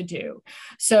wanted to do.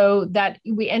 So that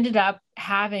we ended up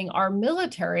having our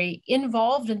military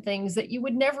involved in things that you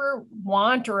would never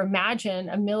want or imagine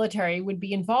a military would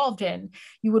be involved in.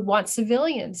 You would want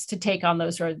civilians to take on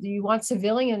those roles. You want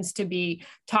civilians to be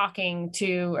talking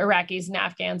to Iraqis and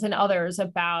Afghans and others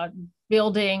about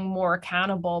building more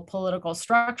accountable political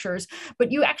structures,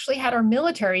 but you actually had our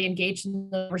military engaged in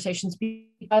the conversations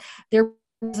because there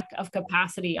was of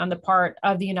capacity on the part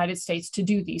of the United States to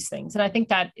do these things. And I think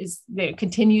that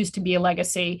continues to be a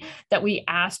legacy, that we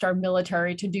asked our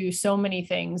military to do so many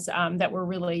things that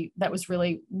was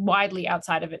really widely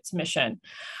outside of its mission.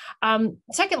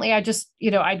 Secondly,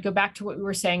 I'd go back to what we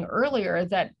were saying earlier,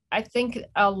 that I think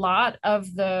a lot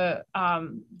of the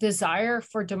desire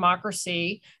for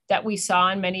democracy that we saw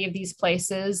in many of these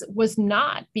places was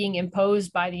not being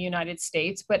imposed by the United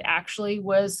States, but actually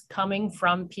was coming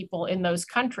from people in those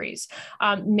countries.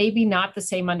 Maybe not the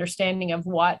same understanding of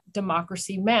what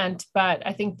democracy meant, but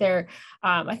I think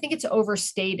it's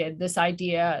overstated, this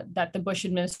idea that the Bush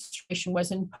administration was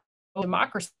imposing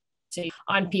democracy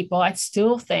on people. I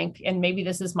still think, and maybe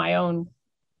this is my own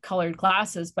colored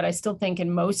glasses, but I still think in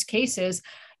most cases,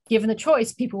 given the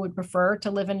choice, people would prefer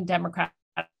to live in a democratic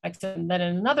and then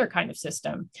in another kind of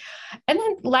system. And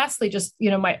then lastly, just,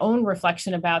 my own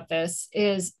reflection about this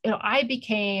is, I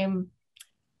became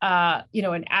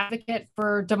an advocate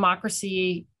for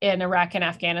democracy in Iraq and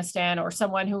Afghanistan, or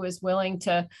someone who is willing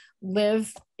to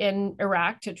live in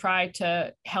Iraq to try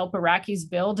to help Iraqis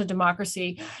build a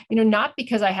democracy, not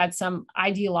because I had some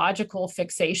ideological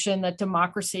fixation that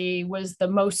democracy was the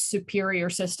most superior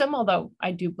system, although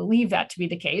I do believe that to be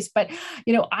the case. But,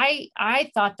 I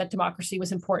thought that democracy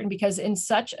was important because in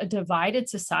such a divided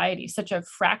society, such a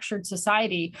fractured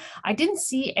society, I didn't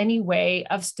see any way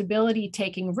of stability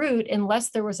taking root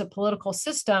unless there was a political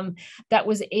system that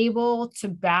was able to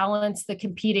balance the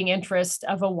competing interests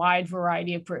of a wide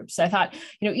variety of groups. I thought,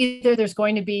 either there's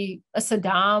going to be a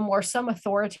Saddam or some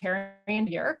authoritarian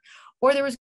here, or there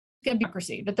was going to be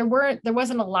democracy, that there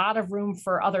wasn't a lot of room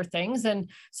for other things. And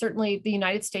certainly the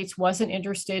United States wasn't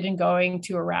interested in going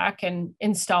to Iraq and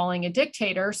installing a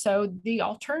dictator. So the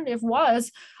alternative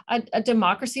was a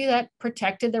democracy that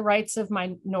protected the rights of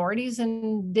minorities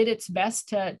and did its best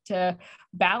to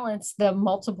balance the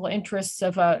multiple interests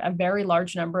of a very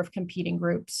large number of competing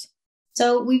groups.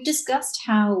 So we've discussed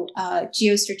how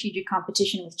geostrategic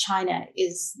competition with China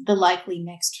is the likely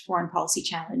next foreign policy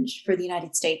challenge for the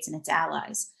United States and its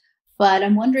allies. But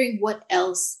I'm wondering what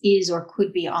else is or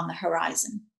could be on the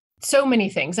horizon. So many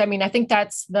things. I mean, I think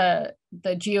that's the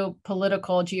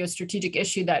geopolitical, geostrategic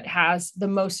issue that has the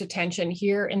most attention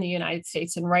here in the United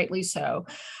States, and rightly so.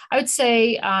 I would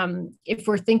say if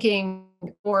we're thinking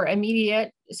more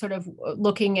immediate, sort of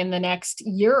looking in the next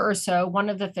year or so, one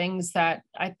of the things that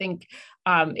I think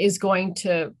is going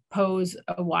to pose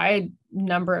a wide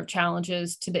number of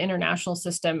challenges to the international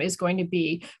system is going to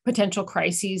be potential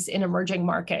crises in emerging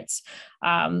markets.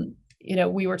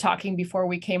 We were talking before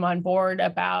we came on board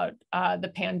about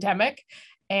the pandemic.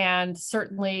 And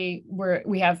certainly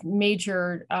we have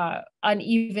major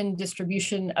uneven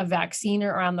distribution of vaccine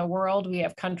around the world. We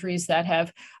have countries that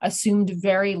have assumed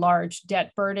very large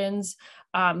debt burdens,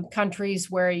 countries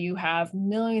where you have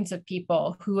millions of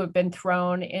people who have been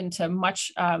thrown into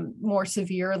much more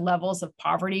severe levels of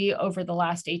poverty over the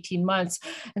last 18 months.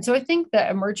 And so I think the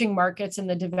emerging markets in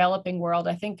the developing world,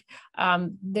 I think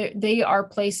they are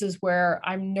places where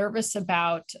I'm nervous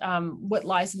about what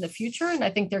lies in the future. And I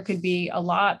think there could be a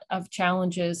lot of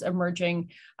challenges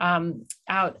emerging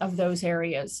out of those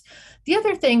areas. The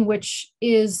other thing, which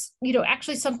is,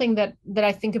 actually something that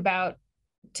I think about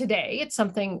today, it's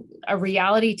a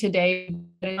reality today,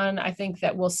 and I think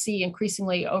that we'll see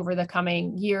increasingly over the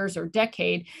coming years or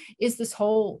decade, is this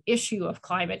whole issue of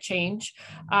climate change.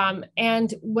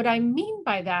 And what I mean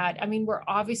by that, we're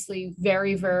obviously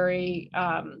very, very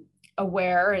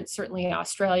aware, and certainly in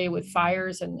Australia with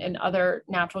fires and other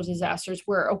natural disasters,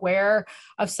 we're aware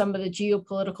of some of the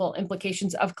geopolitical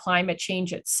implications of climate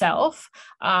change itself.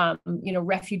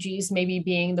 Refugees maybe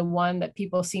being the one that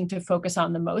people seem to focus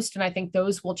on the most. And I think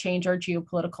those will change our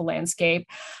geopolitical landscape.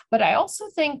 But I also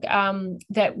think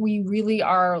that we really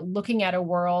are looking at a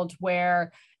world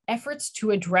where efforts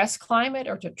to address climate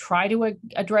or to try to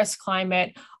address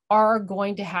climate are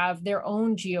going to have their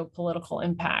own geopolitical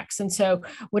impacts. And so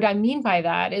what I mean by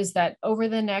that is that over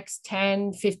the next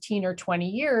 10, 15, or 20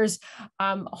 years,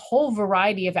 a whole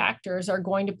variety of actors are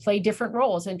going to play different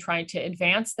roles in trying to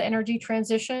advance the energy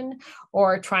transition,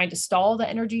 or trying to stall the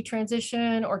energy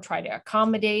transition, or try to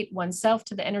accommodate oneself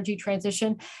to the energy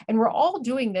transition. And we're all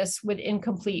doing this with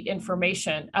incomplete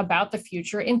information about the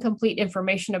future, incomplete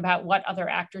information about what other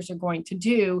actors are going to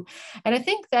do. And I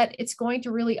think that it's going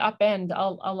to really upend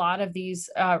a lot of these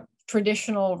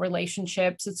traditional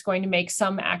relationships. It's going to make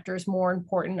some actors more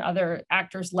important, other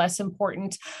actors less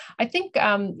important. I think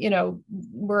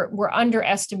we're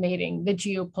underestimating the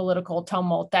geopolitical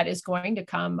tumult that is going to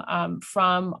come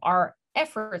from our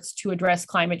efforts to address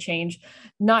climate change,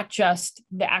 not just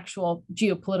the actual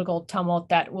geopolitical tumult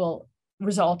that will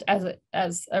result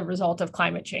as a result of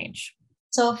climate change.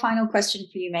 So a final question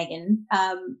for you, Meghan.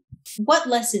 What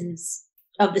lessons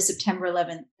of the September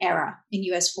 11th era in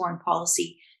U.S. foreign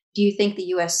policy do you think the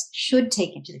U.S. should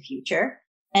take into the future?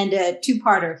 And a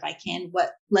two-parter, if I can,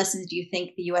 what lessons do you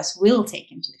think the U.S. will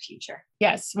take into the future?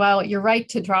 Yes, well, you're right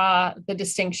to draw the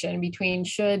distinction between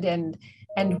should and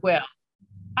will.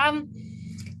 I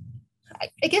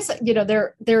guess,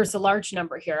 there's a large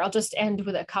number here. I'll just end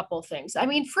with a couple things.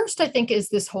 First, I think, is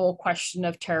this whole question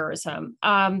of terrorism.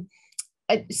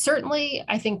 Certainly,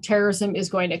 I think terrorism is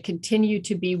going to continue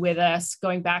to be with us.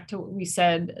 Going back to what we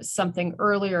said something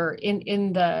earlier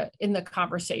in the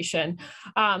conversation,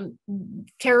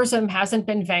 terrorism hasn't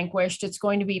been vanquished. It's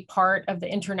going to be part of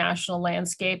the international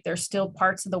landscape. There's still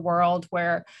parts of the world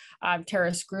where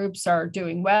terrorist groups are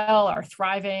doing well, are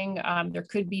thriving. There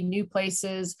could be new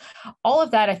places. All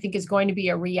of that, I think, is going to be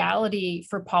a reality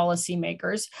for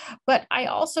policymakers. But I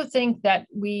also think that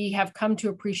we have come to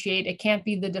appreciate it can't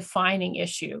be the defining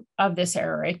issue of this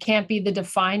era. It can't be the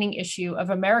defining issue of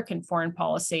American foreign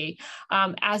policy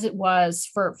as it was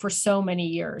for so many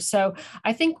years. So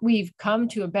I think we've come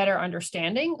to a better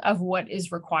understanding of what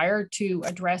is required to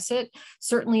address it.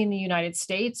 Certainly in the United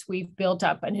States, we've built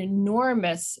up an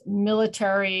enormous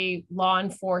military, law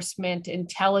enforcement,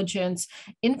 intelligence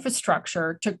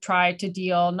infrastructure to try to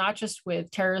deal not just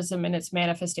with terrorism and its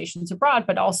manifestations abroad,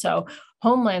 but also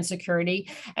homeland security.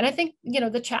 And I think,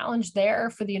 the challenge there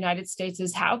for the United States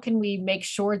is how can we make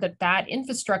sure that that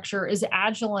infrastructure is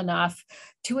agile enough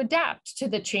to adapt to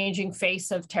the changing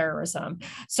face of terrorism.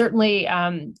 Certainly,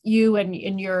 you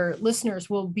and your listeners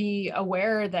will be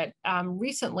aware that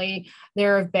recently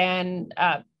there have been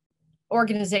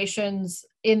organizations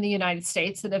in the United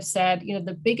States that have said,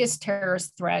 the biggest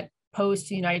terrorist threat posed to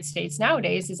the United States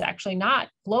nowadays is actually not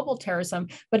global terrorism,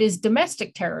 but is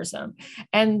domestic terrorism.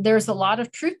 And there's a lot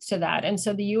of truth to that. And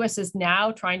so the US is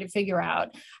now trying to figure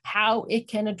out how it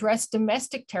can address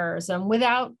domestic terrorism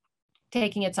without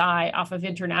taking its eye off of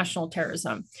international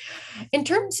terrorism. In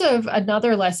terms of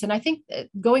another lesson, I think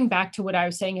going back to what I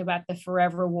was saying about the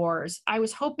forever wars, I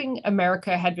was hoping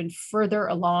America had been further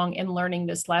along in learning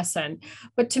this lesson.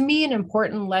 But to me, an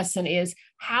important lesson is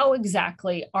how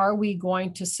exactly are we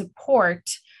going to support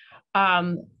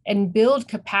and build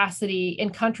capacity in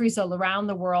countries all around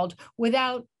the world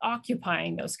without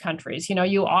occupying those countries.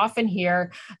 You often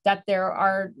hear that there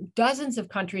are dozens of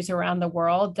countries around the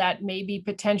world that may be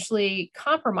potentially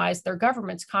compromised, their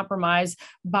governments compromised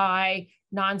by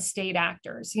non-state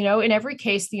actors. In every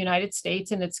case, the United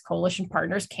States and its coalition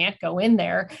partners can't go in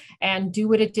there and do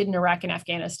what it did in Iraq and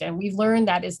Afghanistan. We've learned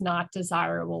that is not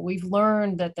desirable. We've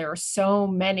learned that there are so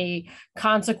many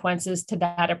consequences to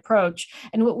that approach.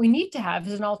 And what we need to have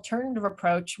is an alternative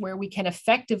approach where we can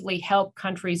effectively help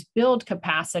countries build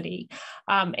capacity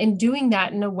and doing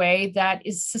that in a way that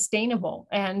is sustainable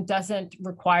and doesn't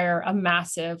require a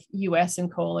massive US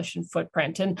and coalition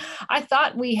footprint. And I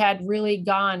thought we had really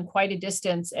gone quite a distance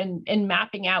in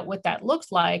mapping out what that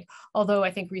looks like, although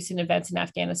I think recent events in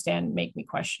Afghanistan make me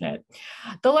question it.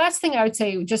 The last thing I would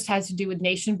say just has to do with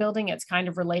nation building. It's kind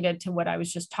of related to what I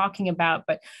was just talking about,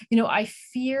 but I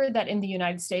fear that in the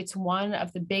United States, one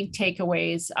of the big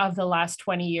takeaways of the last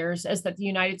 20 years is that the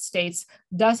United States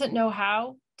doesn't know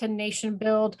how to nation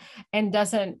build and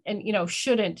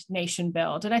shouldn't nation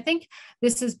build. And I think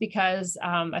this is because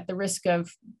at the risk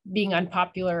of being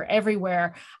unpopular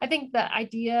everywhere, I think the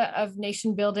idea of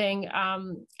nation building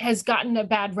has gotten a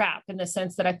bad rap in the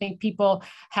sense that I think people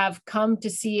have come to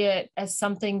see it as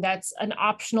something that's an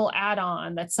optional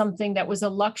add-on, that's something that was a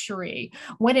luxury,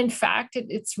 when in fact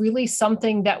it's really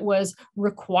something that was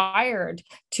required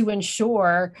to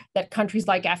ensure that countries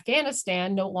like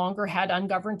Afghanistan no longer had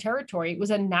ungoverned territory. It was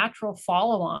a natural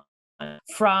follow-on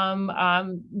from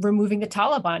removing the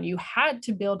Taliban. You had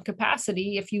to build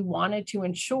capacity if you wanted to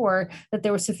ensure that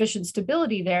there was sufficient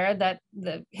stability there, that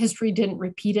the history didn't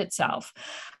repeat itself.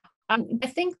 I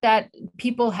think that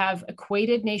people have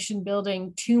equated nation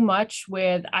building too much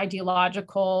with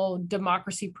ideological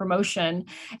democracy promotion,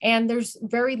 and there's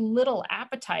very little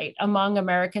appetite among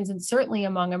Americans and certainly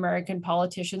among American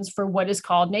politicians for what is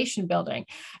called nation building.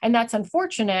 And that's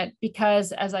unfortunate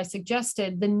because, as I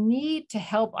suggested, the need to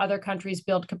help other countries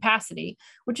build capacity,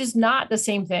 which is not the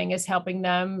same thing as helping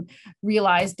them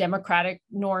realize democratic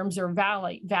norms or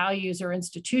values or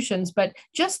institutions, but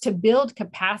just to build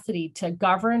capacity to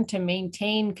govern, to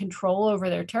maintain control over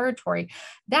their territory,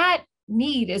 that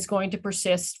need is going to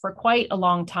persist for quite a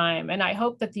long time. And I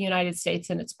hope that the United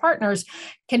States and its partners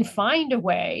can find a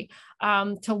way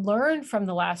to learn from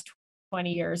the last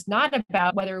 20 years, not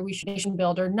about whether we should nation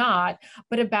build or not,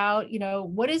 but about,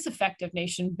 what is effective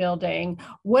nation building?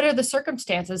 What are the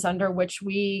circumstances under which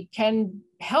we can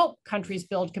help countries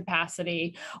build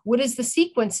capacity? What is the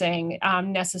sequencing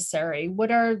necessary? What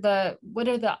are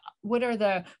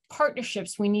the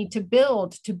partnerships we need to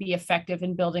build to be effective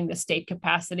in building the state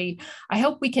capacity? I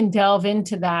hope we can delve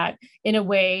into that in a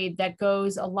way that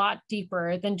goes a lot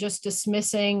deeper than just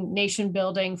dismissing nation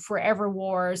building, forever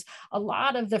wars, a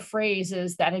lot of the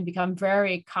phrases that have become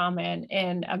very common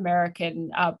in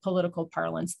American political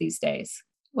parlance these days.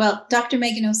 Well, Dr.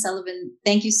 Meghan O'Sullivan,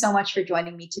 thank you so much for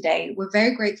joining me today. We're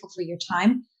very grateful for your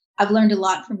time. I've learned a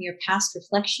lot from your past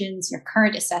reflections, your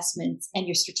current assessments, and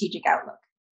your strategic outlook.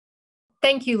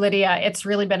 Thank you, Lydia. It's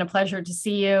really been a pleasure to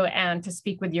see you and to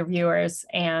speak with your viewers.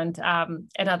 And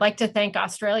I'd like to thank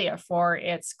Australia for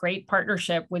its great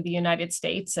partnership with the United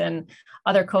States and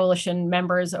other coalition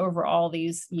members over all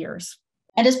these years.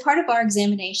 And as part of our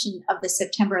examination of the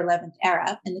September 11th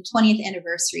era and the 20th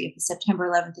anniversary of the September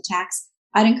 11th attacks,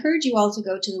 I'd encourage you all to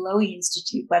go to the Lowy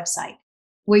Institute website,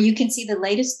 where you can see the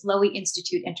latest Lowy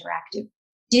Institute interactive,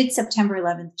 Did September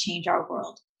 11th Change Our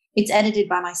World? It's edited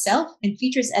by myself and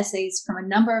features essays from a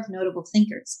number of notable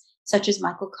thinkers, such as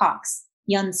Michael Cox,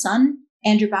 Yun Sun,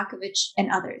 Andrew Bakovich,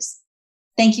 and others.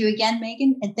 Thank you again,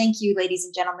 Megan, and thank you, ladies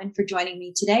and gentlemen, for joining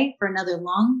me today for another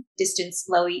long-distance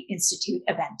Lowy Institute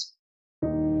event.